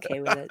 and I'm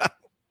okay with it.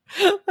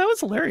 That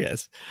was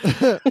hilarious.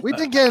 We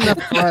didn't get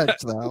enough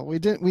Grudge, though. We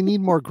need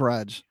more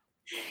Grudge.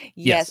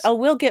 Yes. Oh,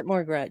 we'll get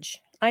more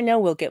Grudge. I know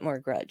we'll get more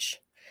Grudge.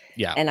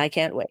 Yeah. And I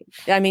can't wait.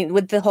 I mean,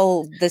 with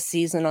this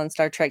season on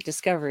Star Trek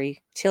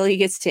Discovery, Tilly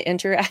gets to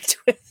interact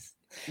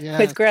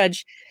with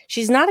Grudge.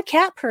 She's not a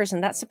cat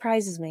person. That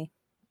surprises me.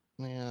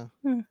 Yeah.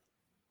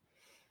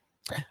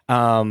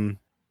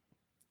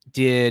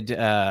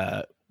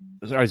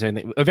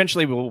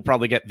 Eventually we'll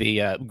probably get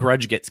the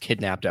Grudge gets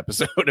kidnapped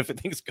episode if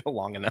things go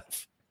long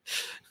enough.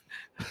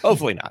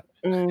 Hopefully not.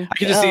 I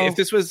can just see if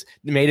this was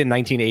made in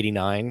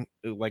 1989,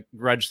 like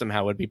Grudge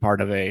somehow would be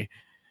part of a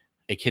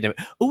kidnap.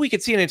 Oh, we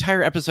could see an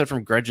entire episode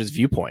from Grudge's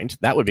viewpoint.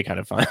 That would be kind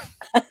of fun.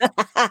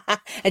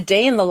 A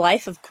day in the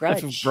life of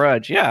Grudge.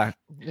 Yeah.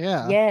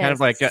 Yes. Kind of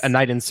like a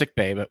night in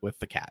sickbay, but with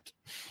the cat.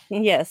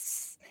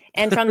 Yes.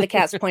 And from the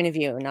cat's point of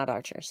view, not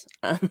Archer's.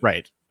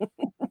 Right.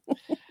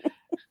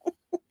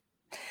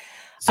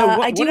 So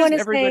I do want to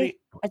everybody...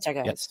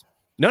 say... Yes.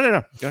 No.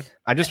 Go ahead.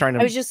 I'm just trying to...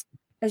 I was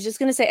just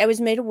going to say, I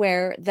was made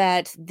aware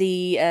that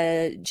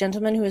the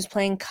gentleman who is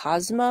playing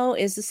Cosmo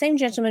is the same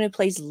gentleman who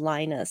plays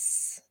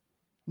Linus.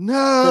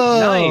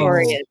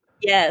 No.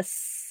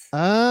 Yes.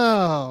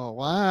 Oh,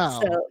 wow.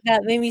 So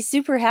that made me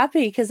super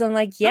happy because I'm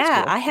like,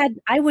 yeah, cool.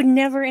 I would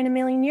never in a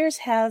million years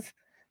have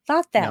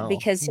thought that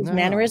because his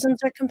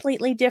mannerisms are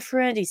completely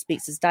different. He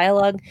speaks his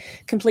dialogue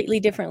completely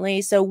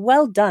differently. So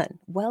well done,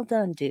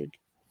 dude.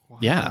 Wow.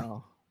 Yeah.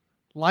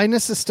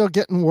 Linus is still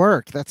getting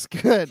work. That's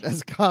good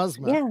as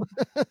Cosmo. Yeah.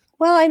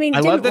 Well, I mean, I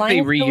love that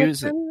they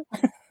reuse it.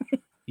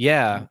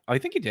 Yeah, I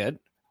think he did.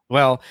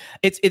 Well,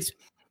 it's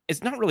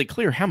not really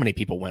clear how many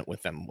people went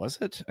with them, was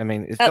it? I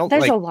mean, it felt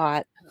there's like a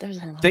lot.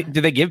 There's a lot. Did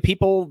they give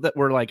people that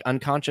were like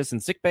unconscious in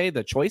sickbay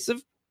the choice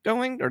of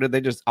going, or did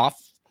they just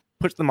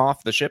push them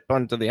off the ship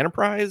onto the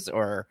Enterprise?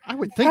 Or I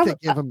would think they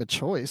give them a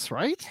choice,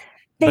 right?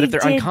 But if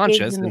they're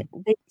unconscious, they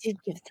did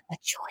give them a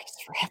choice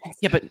for heaven's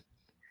sake. Yeah, but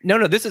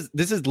no. This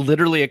is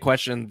literally a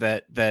question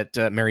that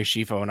Mary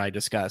Shifo and I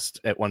discussed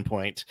at one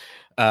point.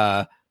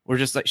 We're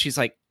just like, she's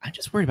like, I'm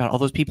just worried about all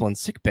those people in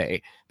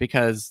sickbay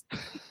because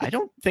I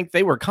don't think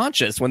they were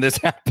conscious when this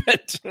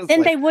happened.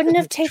 Then they wouldn't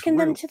have taken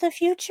them to the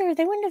future.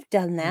 They wouldn't have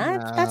done that.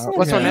 No. That's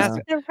what I'm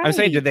asking. Right. I'm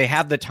saying, did they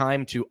have the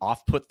time to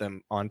put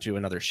them onto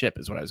another ship?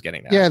 Is what I was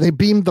getting at. Yeah, they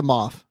beamed them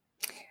off.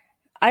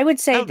 I would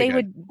say they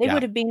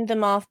would have beamed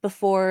them off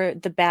before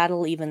the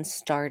battle even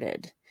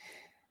started,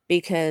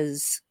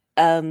 because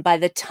by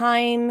the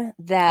time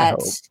that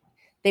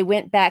they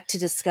went back to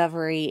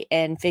Discovery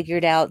and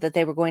figured out that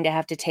they were going to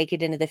have to take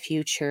it into the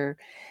future,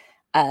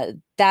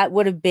 that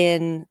would have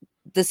been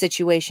the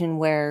situation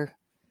where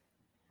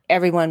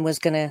everyone was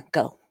going to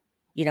go.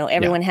 You know,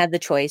 everyone had the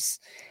choice.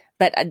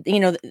 But,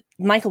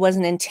 Michael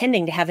wasn't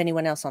intending to have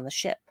anyone else on the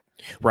ship.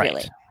 Right.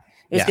 Really.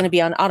 It was going to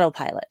be on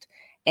autopilot.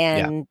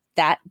 And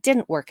that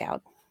didn't work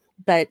out.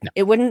 But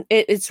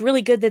it's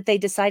really good that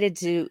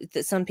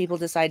that some people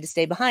decided to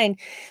stay behind,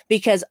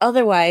 because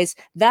otherwise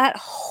that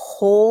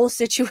whole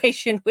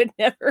situation would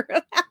never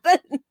have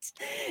happened.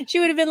 She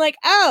would have been like,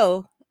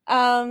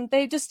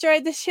 they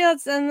destroyed the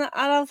shields and the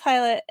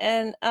autopilot,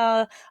 and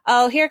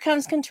here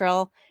comes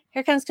Control.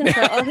 He's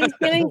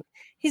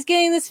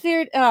getting this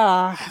feared.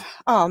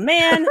 Oh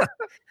man,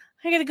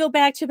 I got to go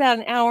back to about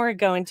an hour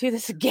ago and do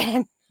this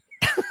again.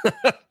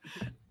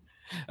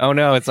 Oh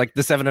no, it's like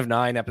the 7 of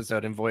 9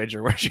 episode in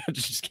Voyager where she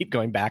just keep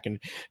going back and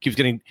keeps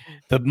getting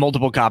the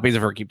multiple copies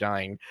of her keep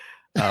dying.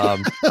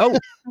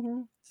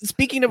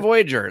 Speaking of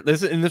Voyager,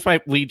 this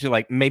might lead to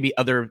like maybe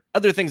other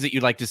things that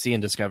you'd like to see in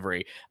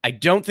Discovery. I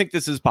don't think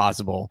this is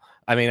possible.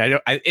 I mean,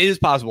 it is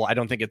possible. I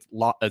don't think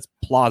it's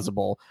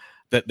plausible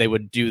that they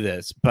would do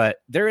this, but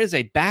there is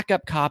a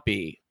backup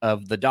copy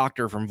of the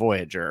Doctor from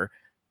Voyager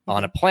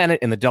on a planet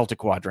in the Delta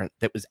Quadrant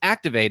that was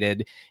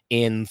activated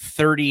in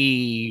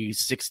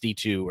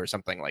 3062 or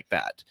something like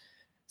that.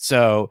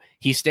 So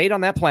he stayed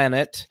on that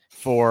planet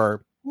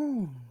for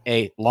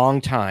a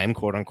long time,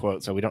 quote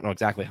unquote. So we don't know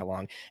exactly how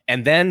long,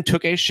 and then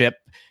took a ship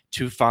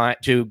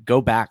to go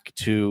back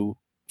to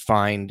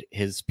find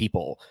his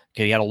people.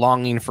 Okay, he had a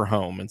longing for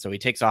home, and so he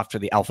takes off to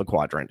the Alpha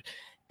Quadrant.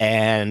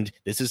 And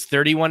this is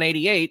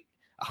 3188,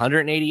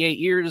 188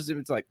 years.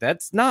 It's like,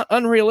 that's not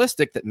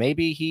unrealistic that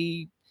maybe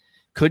he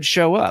could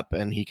show up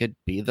and he could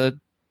be the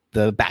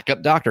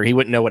backup Doctor. He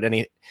wouldn't know what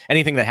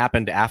anything that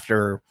happened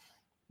after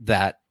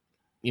that,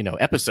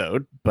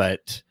 episode,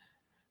 but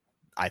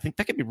I think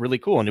that could be really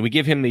cool. And we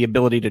give him the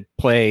ability to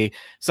play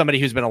somebody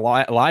who's been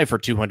alive for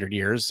 200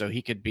 years. So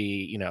he could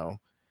be,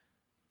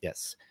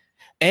 yes.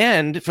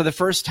 And for the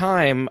first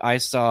time I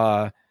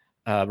saw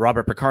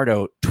Robert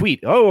Picardo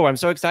tweet, "Oh, I'm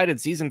so excited.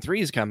 Season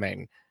 3 is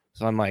coming."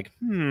 So I'm like,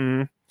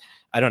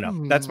 I don't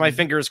know. That's my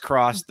fingers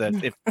crossed that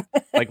if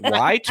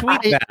why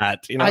tweet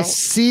that? I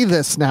see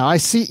this now. I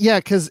see.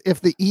 Yeah. Cause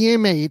if the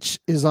EMH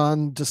is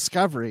on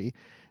Discovery,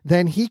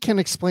 then he can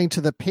explain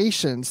to the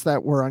patients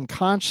that were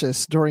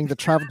unconscious during the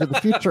travel to the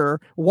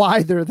future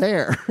why they're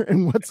there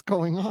and what's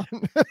going on.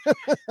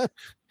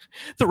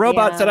 The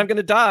robot said, "I'm going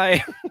to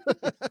die."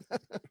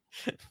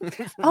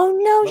 Oh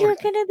no, you're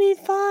going to be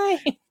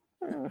fine.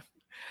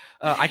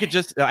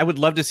 I would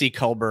love to see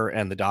Culber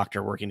and the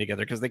Doctor working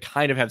together, because they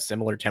kind of have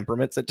similar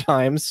temperaments at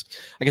times.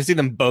 I can see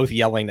them both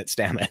yelling at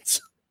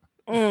Stamets.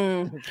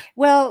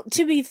 Well,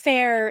 to be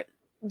fair,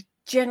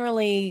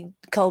 generally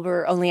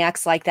Culber only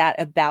acts like that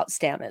about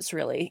Stamets,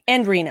 really,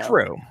 and Reno.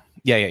 True.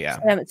 Yeah.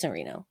 Stamets and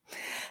Reno.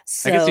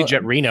 So, I could see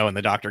Jet Reno and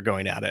the Doctor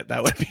going at it.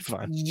 That would be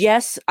fun.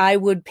 Yes, I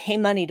would pay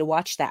money to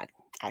watch that,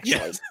 actually.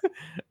 Yes.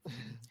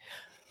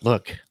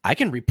 Look, I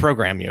can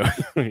reprogram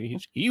you.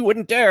 You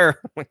wouldn't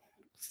dare.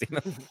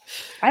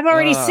 I've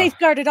already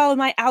safeguarded all of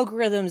my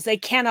algorithms. They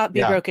cannot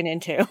be broken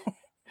into.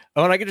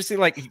 Oh, and I could just see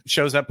like he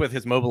shows up with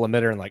his mobile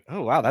emitter and like,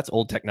 oh wow, that's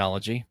old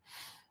technology.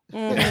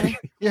 Mhm.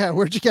 Yeah,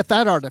 where'd you get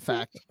that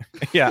artifact?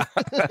 Yeah.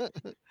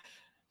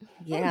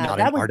 Yeah, Not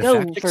that an would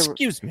artifact. go for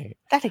Excuse me.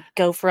 that'd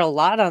go for a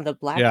lot on the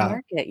black Yeah.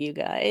 market, you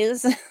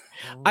guys.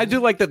 I do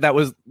like that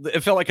was it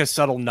felt like a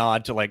subtle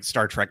nod to like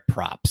Star Trek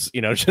props,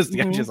 just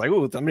just like,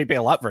 oh, somebody pay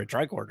a lot for a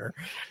tricorder.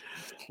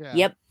 Yeah.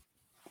 Yep.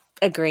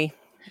 Agree.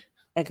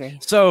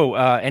 So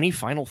any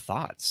final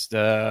thoughts?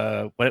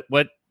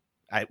 What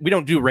we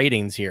don't do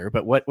ratings here,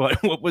 but what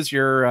was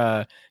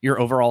your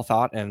overall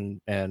thought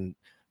and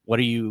what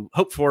do you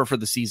hope for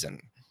the season?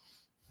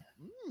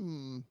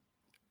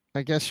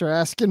 I guess you're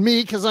asking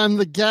me because I'm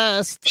the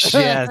guest.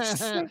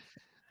 Yes.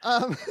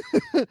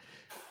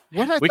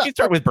 We can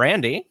start with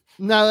Brandy.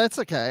 No, that's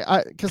okay.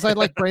 Because I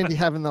like Brandy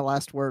having the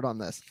last word on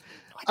this.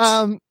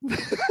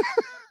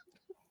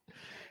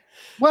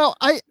 Well,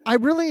 I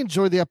really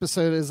enjoyed the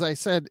episode, as I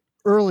said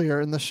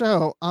earlier in the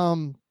show.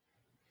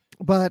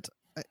 But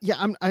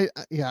yeah,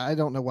 I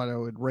don't know what I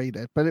would rate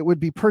it, but it would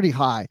be pretty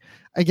high.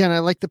 Again, I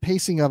like the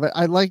pacing of it.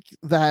 I like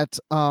that.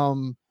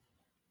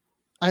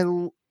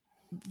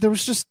 There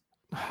was just,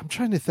 I'm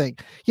trying to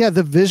think. Yeah,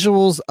 the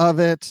visuals of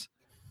it.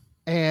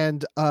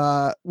 And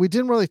we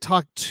didn't really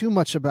talk too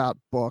much about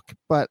Book,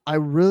 but I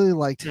really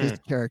liked his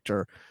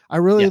character. I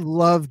really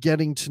love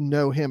getting to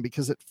know him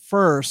because at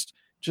first,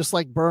 just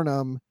like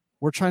Burnham,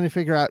 we're trying to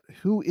figure out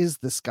who is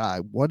this guy?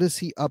 What is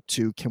he up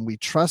to? Can we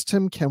trust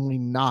him? Can we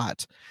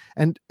not?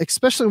 And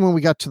especially when we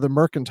got to the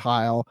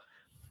Mercantile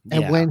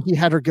and when he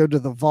had her go to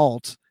the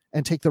vault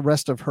and take the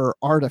rest of her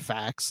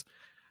artifacts,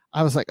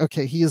 I was like,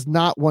 okay, he is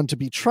not one to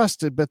be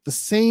trusted. But at the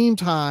same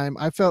time,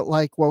 I felt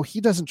like, well,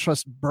 he doesn't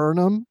trust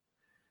Burnham,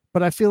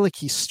 but I feel like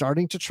he's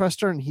starting to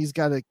trust her and he's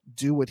got to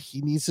do what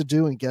he needs to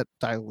do and get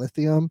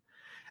dilithium.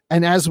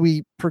 And as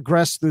we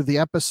progress through the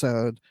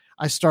episode,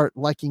 I start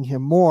liking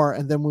him more.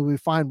 And then when we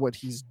find what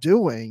he's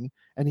doing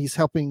and he's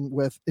helping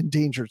with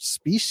endangered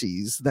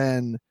species,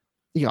 then,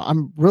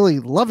 I'm really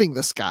loving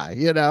this guy.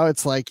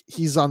 It's like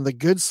he's on the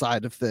good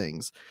side of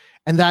things.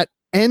 And that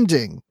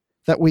ending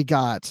that we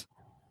got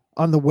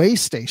on the way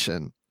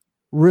station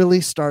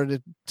really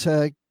started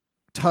to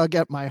tug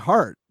at my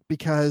heart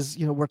because,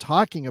 we're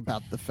talking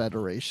about the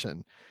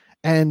Federation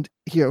and,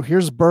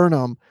 here's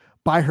Burnham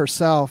by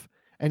herself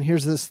and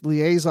here's this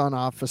liaison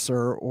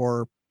officer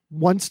or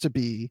wants to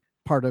be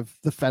part of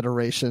the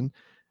Federation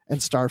and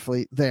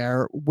Starfleet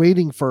there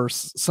waiting for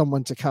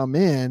someone to come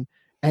in.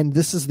 And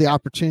this is the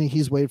opportunity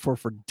he's waited for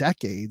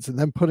decades and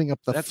then putting up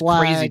the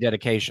flag. Crazy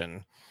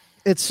dedication.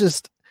 It's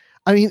just,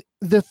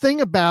 the thing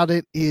about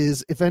it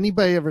is if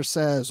anybody ever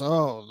says,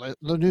 oh,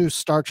 the new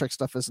Star Trek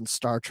stuff isn't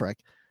Star Trek,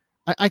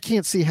 I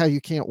can't see how you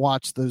can't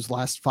watch those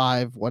last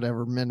 5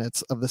 whatever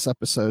minutes of this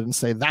episode and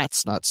say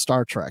that's not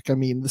Star Trek.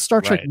 The Star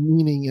Trek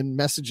meaning and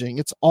messaging,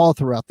 it's all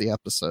throughout the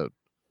episode.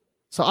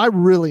 So I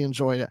really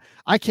enjoyed it.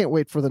 I can't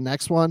wait for the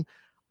next one.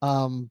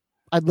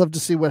 I'd love to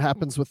see what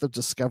happens with the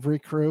Discovery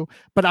crew,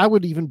 but I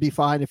would even be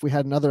fine if we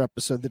had another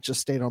episode that just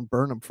stayed on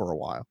Burnham for a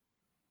while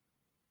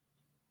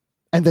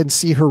and then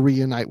see her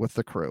reunite with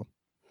the crew.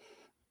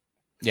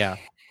 Yeah.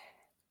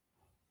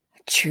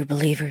 True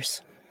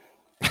believers.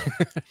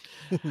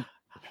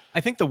 I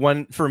think the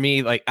one for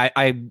me, like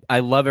I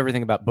love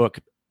everything about Book.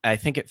 I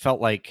think it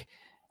felt like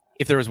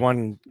if there was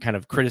one kind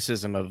of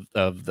criticism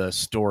of the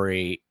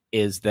story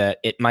is that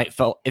it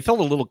felt a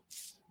little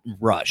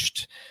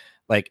rushed,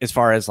 like as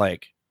far as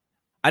like,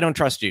 I don't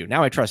trust you.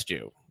 Now I trust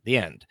you. The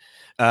end.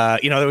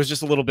 There was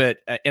just a little bit,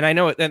 and I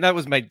know it, and that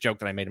was my joke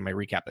that I made in my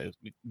recap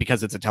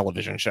because it's a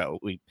television show.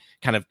 We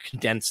kind of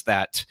condensed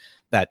that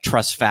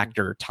trust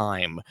factor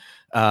time.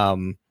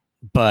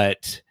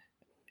 But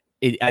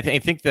I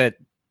think that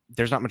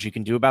there's not much you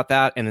can do about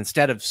that. And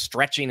instead of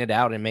stretching it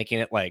out and making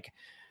it like,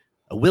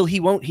 will he,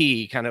 won't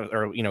he kind of,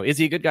 or, is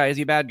he a good guy? Is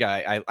he a bad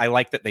guy? I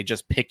like that they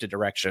just picked a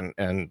direction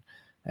and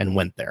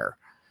went there.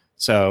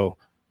 So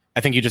I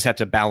think you just have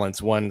to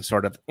balance one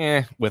sort of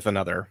with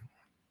another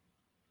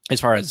as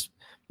far as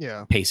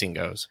pacing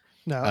goes.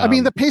 No,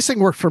 the pacing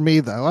worked for me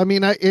though.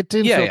 It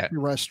didn't feel too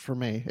rushed for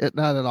me.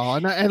 Not at all.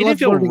 And it didn't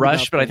feel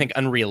rushed, but I think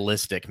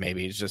unrealistic.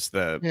 Maybe it's just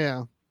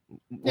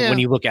when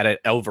you look at it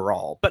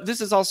overall. But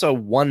this is also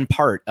one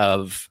part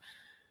of.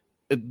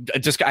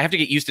 I have to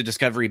get used to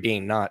Discovery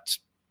being not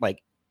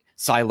like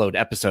siloed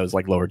episodes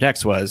like Lower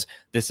Decks was.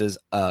 This is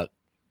a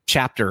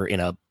chapter in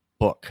a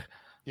book.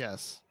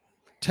 Yes,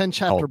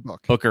 10-chapter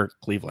book. Booker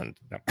Cleveland.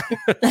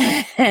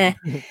 No.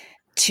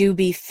 To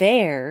be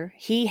fair,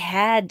 he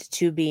had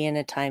to be in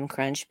a time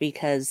crunch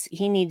because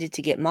he needed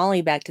to get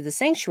Molly back to the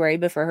sanctuary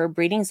before her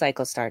breeding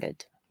cycle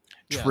started.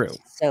 True.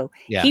 So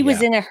he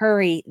was in a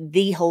hurry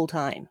the whole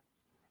time.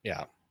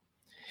 Yeah.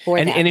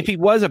 And if he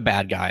was a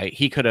bad guy,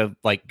 he could have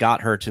like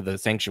got her to the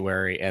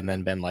sanctuary and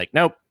then been like,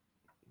 nope,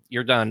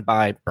 you're done.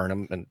 Bye, burn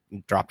him and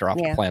dropped her off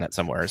Yeah. the planet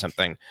somewhere or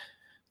something.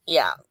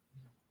 Yeah.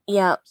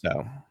 Yeah.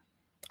 So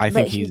I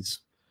think But he's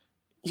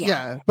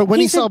Yeah, but when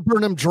he He's a- saw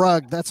Burnham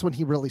drugged, that's when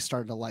he really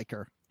started to like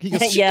her. He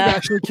goes, she Yeah. can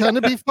actually kind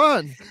of be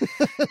fun.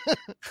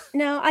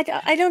 No,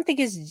 I don't think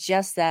it's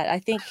just that. I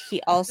think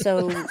he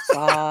also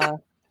saw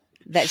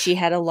that she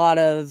had a lot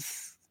of,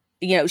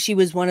 she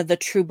was one of the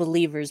true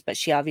believers, but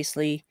she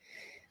obviously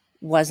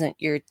wasn't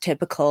your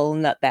typical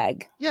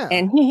nutbag. Yeah,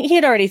 And he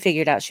had already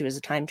figured out she was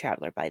a time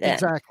traveler by then.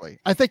 exactly.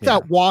 I think Yeah.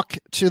 that walk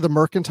to the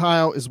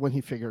mercantile is when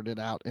he figured it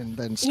out and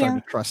then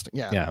started trusting.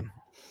 Yeah. yeah.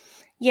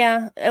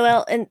 Yeah.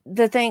 Well, and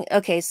the thing,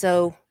 okay,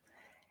 so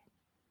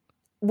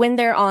when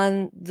they're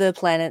on the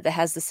planet that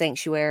has the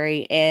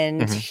sanctuary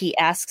and Mhm. he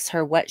asks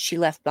her what she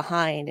left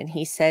behind, and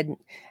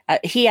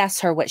he asked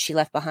her what she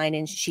left behind,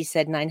 and she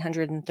said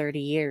 930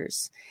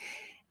 years.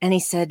 And he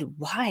said,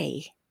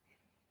 why?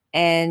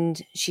 And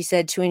she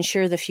said, to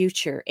ensure the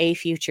future, a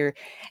future.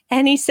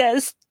 And he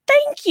says,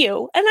 thank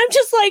you. And I'm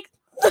just like,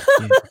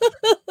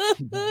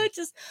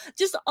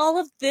 just all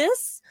of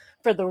this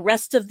for the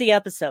rest of the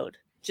episode,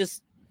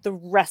 just the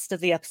rest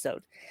of the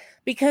episode.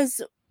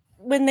 Because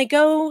when they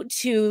go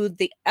to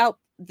the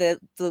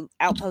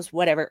outpost,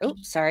 whatever. Oh,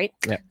 sorry.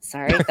 Yeah.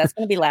 Sorry. That's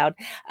going to be loud.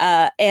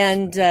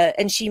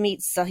 And she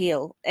meets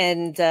Sahil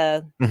and,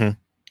 Mhm.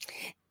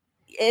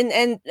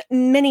 and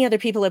many other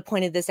people have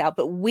pointed this out,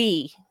 but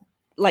we,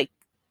 like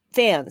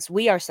fans,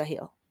 we are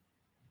Sahil.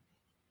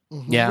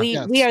 Mhm.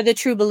 Yeah. We are the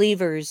true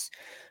believers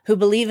who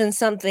believe in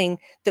something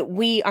that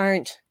we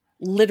aren't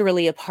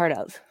literally a part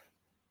of.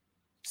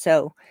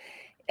 So,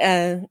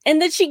 and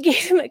that she gave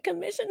him a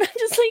commission. I'm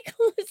just like,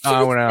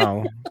 Oh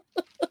no.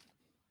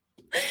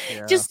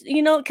 Yeah. just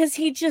because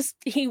he was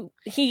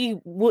He's a been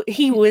there, what,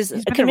 commissioned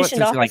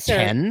since officer. like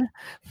 10.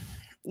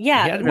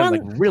 Yeah, He had to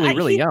been like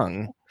really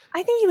young.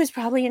 I think he was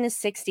probably in his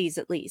 60s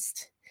at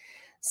least.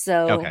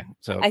 So Okay,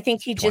 so I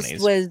think he just 20s.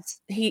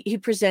 was he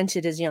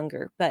presented as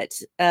younger, but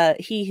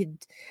he'd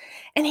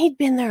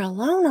been there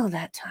alone all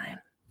that time.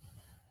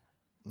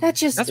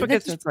 That's what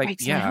gets just it's like,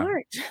 breaks yeah. my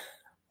heart.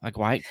 Like,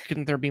 why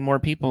couldn't there be more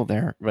people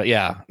there? But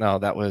yeah, no,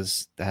 that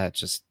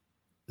just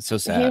it's so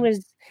sad. He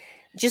was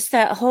just,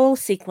 that whole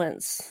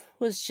sequence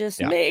was just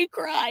Yeah. me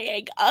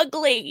crying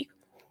ugly.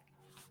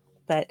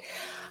 But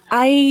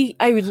I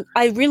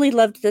really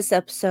loved this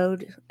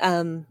episode.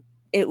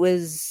 It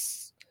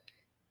was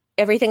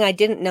everything I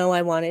didn't know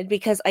I wanted,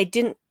 because I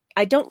don't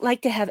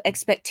like to have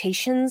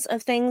expectations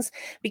of things,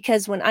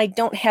 because when I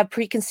don't have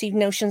preconceived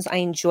notions, I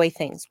enjoy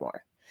things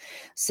more.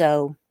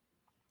 So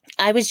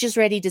I was just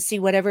ready to see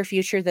whatever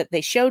future that they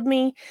showed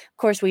me. Of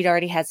course, we'd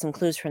already had some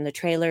clues from the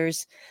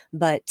trailers,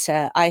 but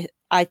I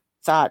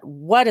thought,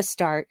 what a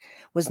start.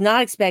 Was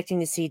not expecting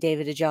to see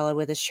David Ajala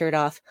with his shirt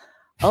off.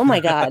 Oh my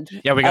God.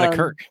 Yeah, we got a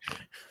Kirk.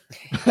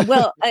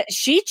 Well,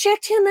 she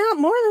checked him out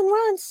more than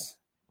once.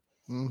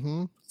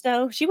 Mm-hmm.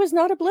 So she was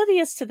not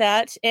oblivious to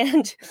that.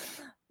 And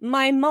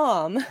my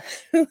mom,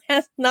 who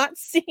has not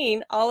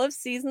seen all of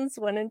seasons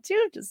 1 and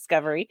 2 of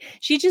Discovery,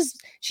 she just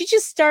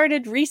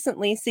started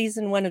recently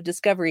season 1 of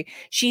Discovery.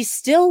 She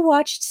still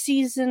watched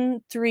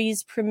season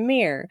 3's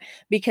premiere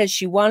because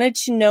she wanted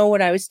to know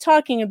what I was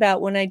talking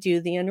about when I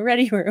do the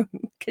Unready Room,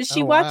 because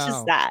she watches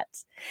wow. that.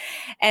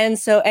 And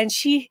so, and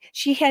she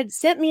had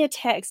sent me a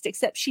text,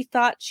 except she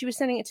thought she was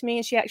sending it to me,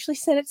 and she actually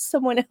sent it to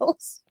someone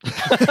else.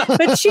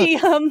 But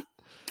she's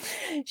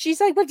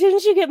like, well,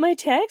 didn't you get my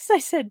text? I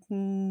said,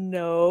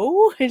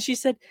 no. And she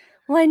said,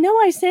 well, I know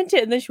I sent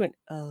it. And then she went,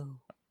 oh.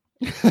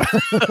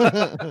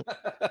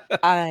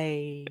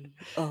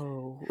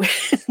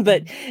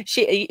 But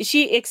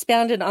she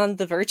expounded on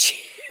the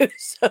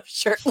virtues of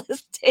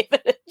shirtless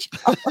David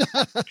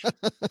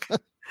Ajala.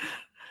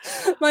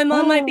 My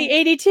mom might be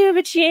 82,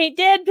 but she ain't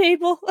dead,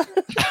 people.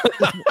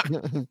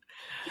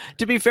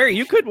 To be fair,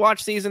 you could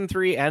watch season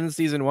 3 and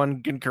season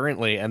 1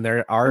 concurrently, and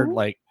there are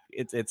like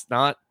it's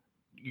not,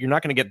 you're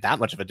not going to get that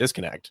much of a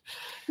disconnect.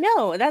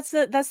 No, that's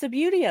the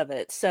beauty of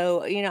it.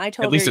 So, I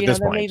told At least her, at this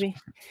there point. may be,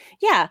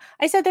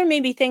 I said there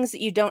may be things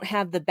that you don't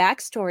have the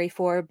backstory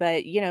for,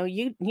 but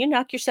you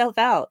knock yourself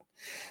out.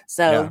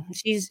 So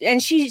she's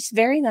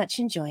very much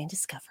enjoying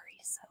Discovery.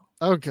 So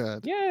Oh,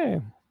 good. Yay.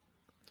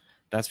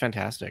 That's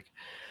fantastic.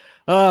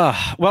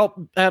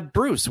 Well,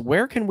 Bruce,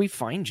 where can we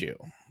find you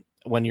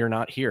when you're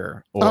not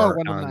here, or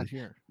when I'm on not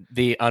here.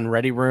 the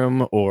Unready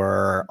Room,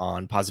 or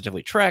on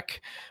Positively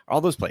Trek,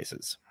 all those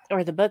places?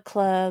 or the book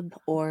club,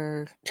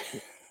 or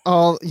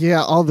All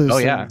those Oh,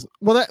 things. yeah.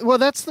 Well,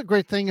 that's the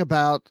great thing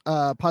about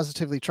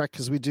Positively Trek,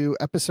 because we do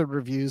episode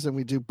reviews and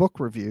we do book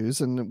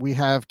reviews, and we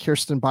have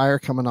Kirsten Beyer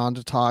coming on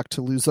to talk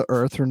to Lose the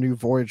Earth, her new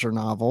Voyager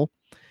novel.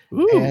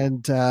 Ooh.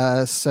 And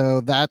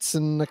so that's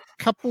in a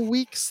couple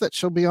weeks that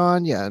she'll be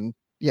on. In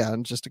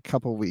just a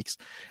couple weeks.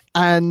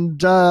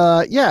 And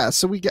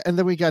so we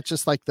got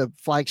just like the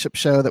flagship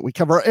show that we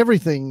cover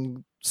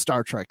everything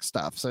Star Trek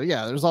stuff. So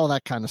yeah, there's all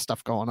that kind of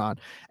stuff going on.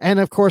 And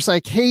of course, I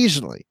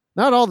occasionally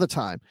Not all the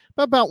time,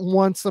 but about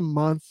once a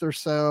month or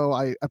so,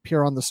 I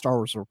appear on the Star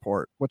Wars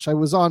Report, which I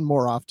was on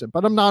more often,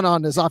 but I'm not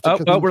on as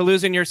often. Oh, we're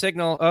losing your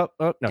signal.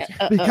 No.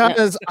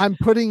 Because I'm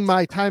putting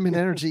my time and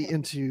energy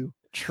into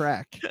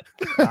Trek.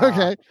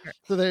 Okay.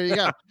 So there you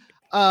go.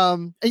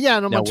 Yeah,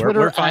 and I'm on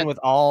Twitter. We're fine with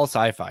all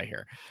sci-fi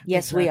here.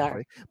 Yes, we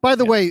are. By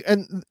the way,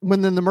 and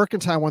when in the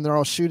Mercantile, when they're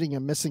all shooting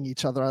and missing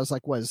each other, I was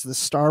like, what is this,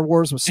 Star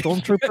Wars with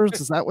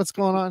stormtroopers? Is that what's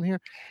going on here?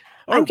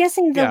 I'm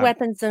guessing the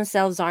weapons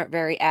themselves aren't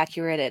very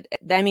accurate.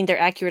 They're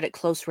accurate at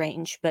close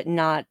range, but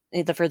not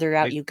the further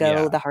out you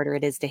go, the harder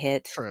it is to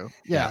hit. True.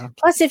 Yeah.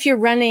 Plus, if you're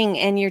running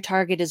and your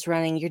target is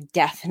running, you're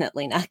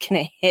definitely not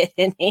going to hit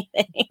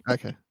anything.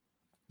 Okay.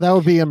 That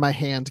would be in my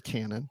hand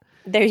cannon.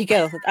 There you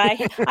go.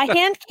 I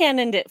hand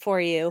cannoned it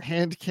for you.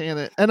 Hand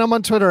cannon. And I'm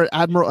on Twitter at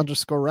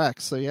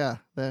Admiral_Rex. So yeah,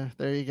 there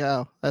you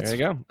go. There you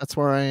go. That's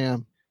where I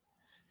am.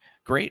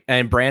 Great.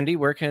 And Brandy,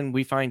 where can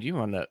we find you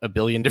on a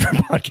billion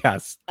different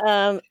podcasts?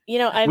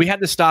 We had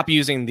to stop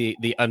using the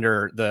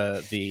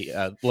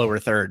lower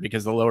third,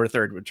 because the lower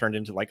third would turn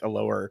into like a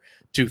lower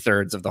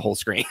 2/3 of the whole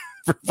screen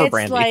for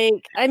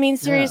Brandy.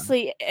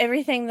 Seriously,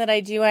 everything that I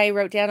do, I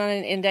wrote down on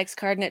an index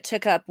card, and it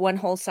took up one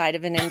whole side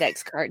of an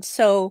index card.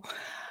 So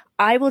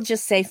I will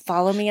just say,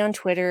 follow me on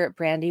Twitter at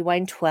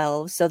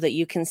Brandywine12 so that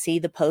you can see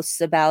the posts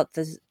about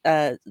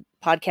the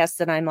podcasts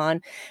that I'm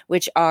on,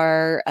 which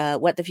are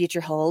What the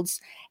Future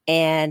Holds,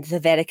 and the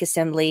Vedic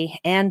Assembly,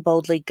 and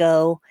Boldly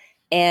Go,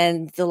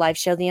 and the live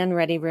show The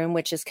Unready Room,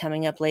 which is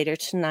coming up later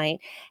tonight,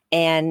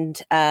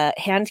 and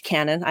Hand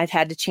Cannon. I've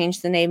had to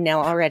change the name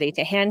now already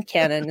to Hand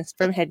Cannon. It's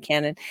from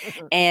Headcanon,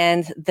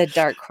 and the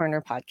Dark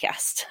Corner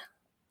podcast.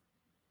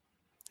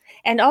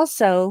 And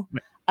also,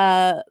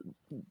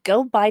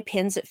 go buy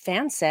pins at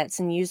Fansets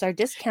and use our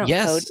discount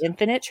code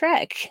Infinite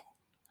Trek.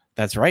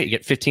 That's right. You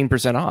get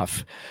 15%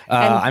 off.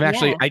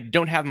 I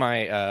don't have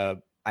my,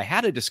 I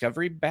had a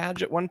Discovery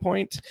badge at one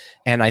point,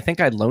 and I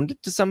think I loaned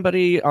it to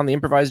somebody on the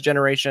improvised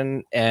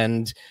generation,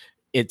 and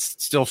it's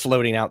still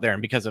floating out there.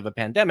 And because of a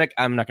pandemic,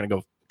 I'm not going to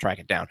go track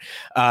it down.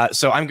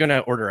 So I'm going to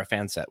order a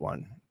Fanset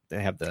one.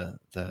 They have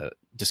the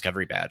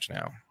Discovery badge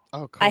now.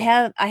 Oh, cool. I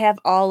have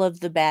all of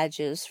the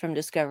badges from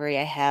Discovery.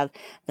 I have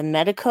the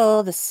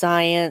medical, the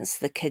science,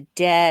 the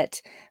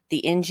cadet,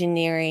 the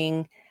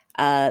engineering,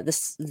 the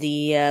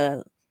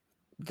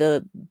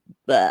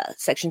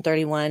Section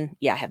 31.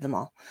 Yeah, I have them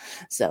all.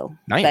 So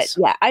nice.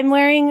 But yeah, I'm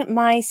wearing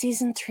my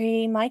season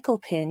 3 Michael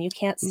pin. You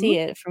can't see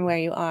it from where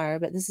you are,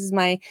 but this is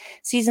my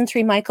season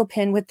 3 Michael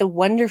pin with the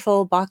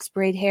wonderful box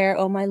braid hair.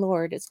 Oh my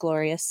Lord, it's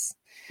glorious.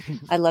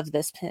 I love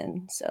this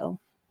pin. So.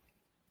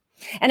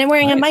 And I'm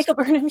wearing a Michael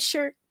Burnham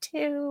shirt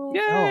too. Yay!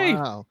 Oh,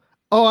 wow.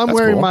 Oh, I'm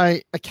wearing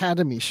my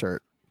Academy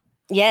shirt.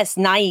 Yes,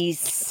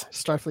 nice.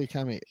 Starfleet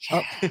Academy.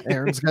 Oh,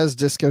 Aaron's got his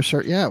disco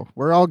shirt. Yeah,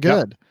 we're all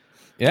good.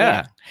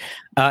 Yeah.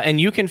 And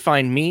you can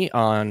find me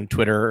on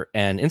Twitter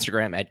and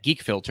Instagram at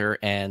Geek Filter.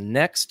 And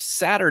next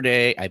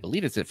Saturday, I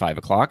believe it's at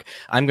 5:00,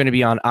 I'm going to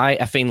be on I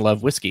Effing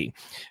Love Whiskey,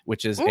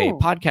 which is a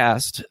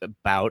podcast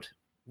about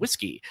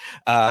whiskey,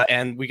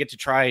 and we get to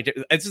try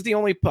this is the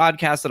only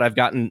podcast that I've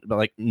gotten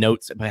like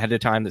notes ahead of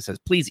time that says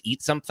please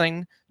eat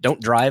something,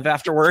 don't drive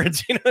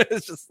afterwards.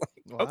 It's just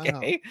like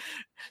okay.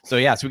 So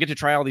we get to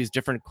try all these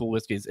different cool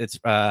whiskeys. It's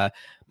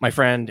my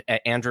friend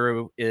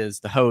Andrew is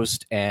the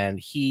host, and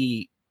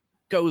he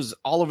goes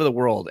all over the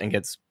world and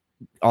gets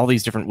all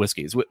these different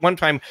whiskeys. One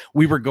time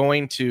we were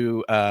going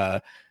to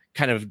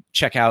kind of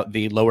check out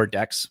the Lower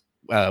Decks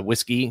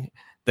whiskey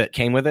that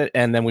came with it,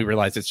 and then we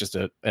realized it's just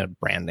a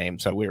brand name,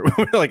 so we were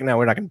like, no,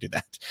 we're not going to do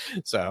that.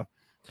 So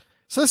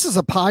this is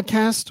a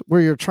podcast where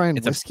you're trying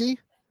whiskey.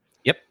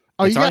 Yep.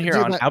 It's on here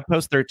on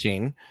Outpost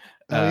 13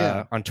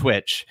 on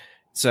Twitch.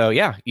 So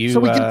yeah, so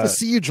we get to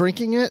see you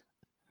drinking it.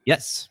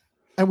 Yes,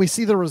 and we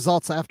see the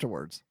results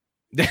afterwards.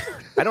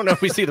 I don't know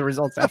if we see the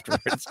results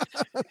afterwards.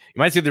 You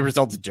might see the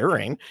results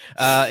during.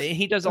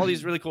 He does all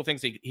these really cool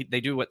things.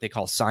 They do what they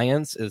call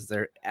science. Is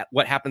there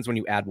what happens when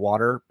you add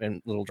water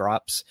in little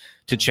drops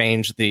to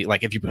change the,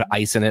 like if you put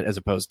ice in it as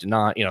opposed to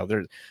not.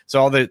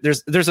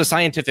 There's a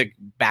scientific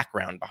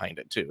background behind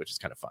it too, which is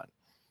kind of fun.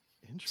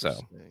 Interesting.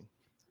 So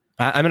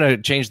I'm going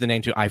to change the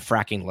name to I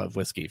Fracking Love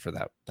Whiskey for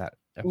that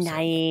episode.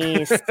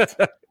 Nice.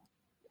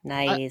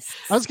 Nice.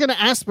 I was going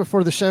to ask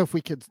before the show if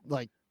we could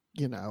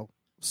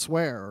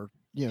swear or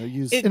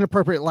use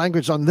inappropriate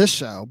language on this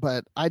show,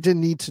 but I didn't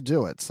need to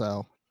do it.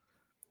 So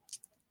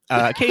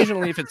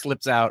occasionally if it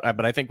slips out,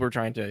 but I think we're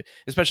trying to,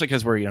 especially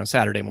because we're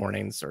Saturday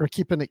mornings, or we're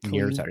keeping it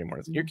clean. Saturday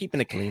mornings. You're keeping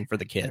it clean for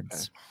the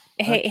kids.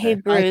 Hey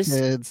Bruce. Hi,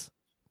 kids.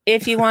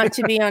 If you want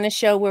to be on a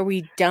show where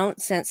we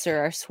don't censor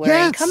our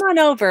swearing, come on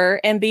over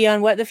and be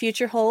on What the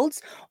Future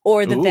Holds,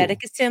 or the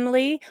Vedic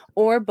Assembly,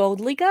 or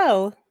Boldly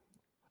Go.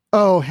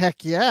 Oh,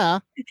 heck yeah.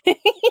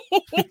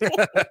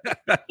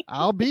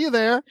 I'll be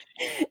there.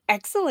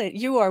 Excellent.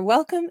 You are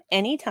welcome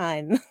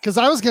anytime. Because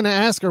I was going to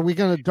ask, are we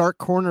going to dark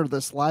corner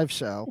this live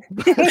show?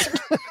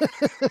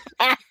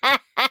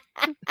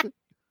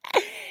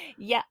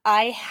 Yeah,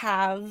 I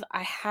have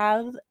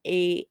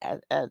a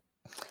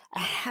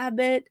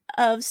habit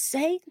of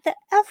saying the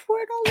F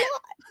word a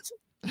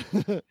lot.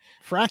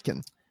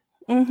 Fracking.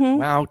 Mm-hmm.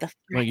 Wow.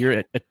 Well,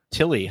 you're a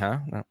Tilly, huh?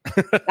 No.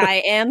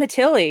 I am a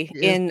Tilly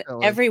in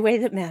Tilly. every way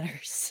that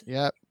matters.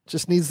 Yeah,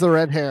 just needs the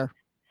red hair.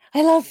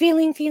 I love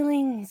feeling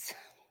feelings.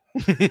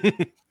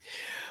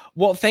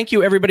 Well, thank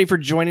you everybody for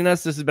joining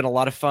us. This has been a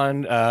lot of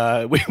fun.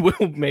 We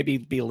will maybe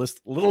be a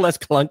little less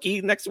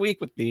clunky next week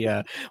with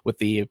the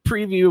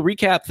preview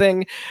recap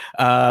thing,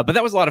 but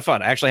that was a lot of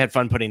fun. I actually had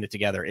fun putting it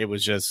together. It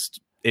was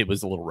a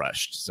little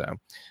rushed. So,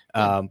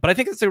 but I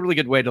think it's a really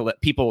good way to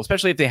let people,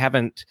 especially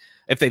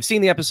if they've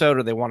seen the episode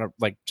or they want to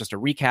like just a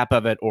recap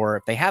of it, or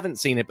if they haven't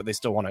seen it but they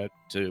still want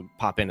to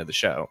pop into the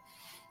show.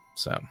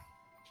 So,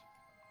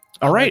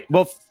 all right.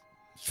 Well.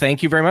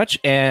 Thank you very much.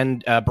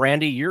 And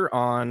Brandy, you're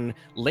on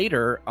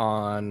later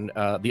on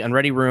the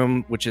Unready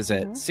Room, which is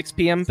at 6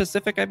 p.m.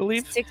 Pacific, I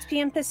believe. 6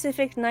 p.m.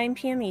 Pacific, 9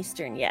 p.m.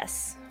 Eastern,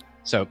 yes.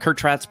 So Kurt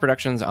Tratt's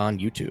Productions on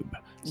YouTube.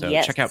 So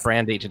Yes. check out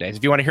Brandy today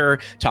if you want to hear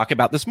her talk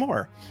about this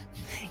more.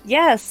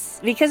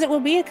 Yes, because it will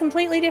be a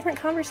completely different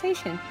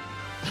conversation,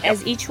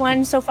 as each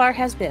one so far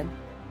has been.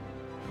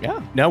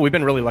 Yeah. No, we've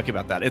been really lucky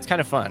about that. It's kind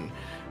of fun.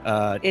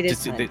 It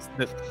is fun.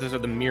 Those are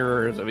the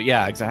mirrors of it.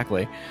 Yeah,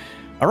 exactly.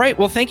 All right.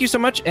 Well, thank you so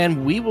much.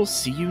 And we will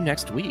see you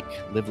next week.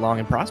 Live long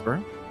and prosper.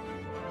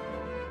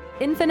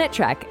 Infinite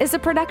Trek is a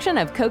production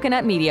of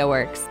Coconut Media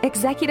Works.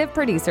 Executive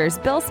producers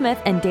Bill Smith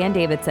and Dan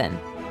Davidson.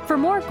 For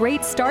more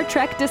great Star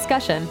Trek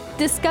discussion,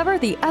 discover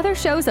the other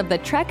shows of the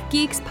Trek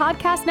Geeks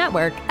Podcast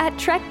Network at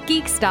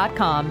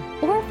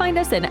trekgeeks.com or find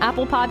us in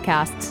Apple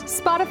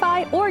Podcasts,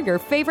 Spotify, or your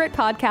favorite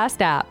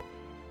podcast app.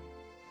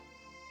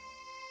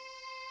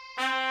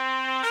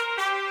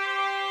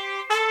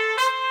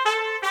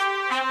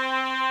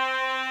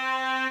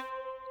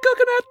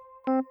 Coconut.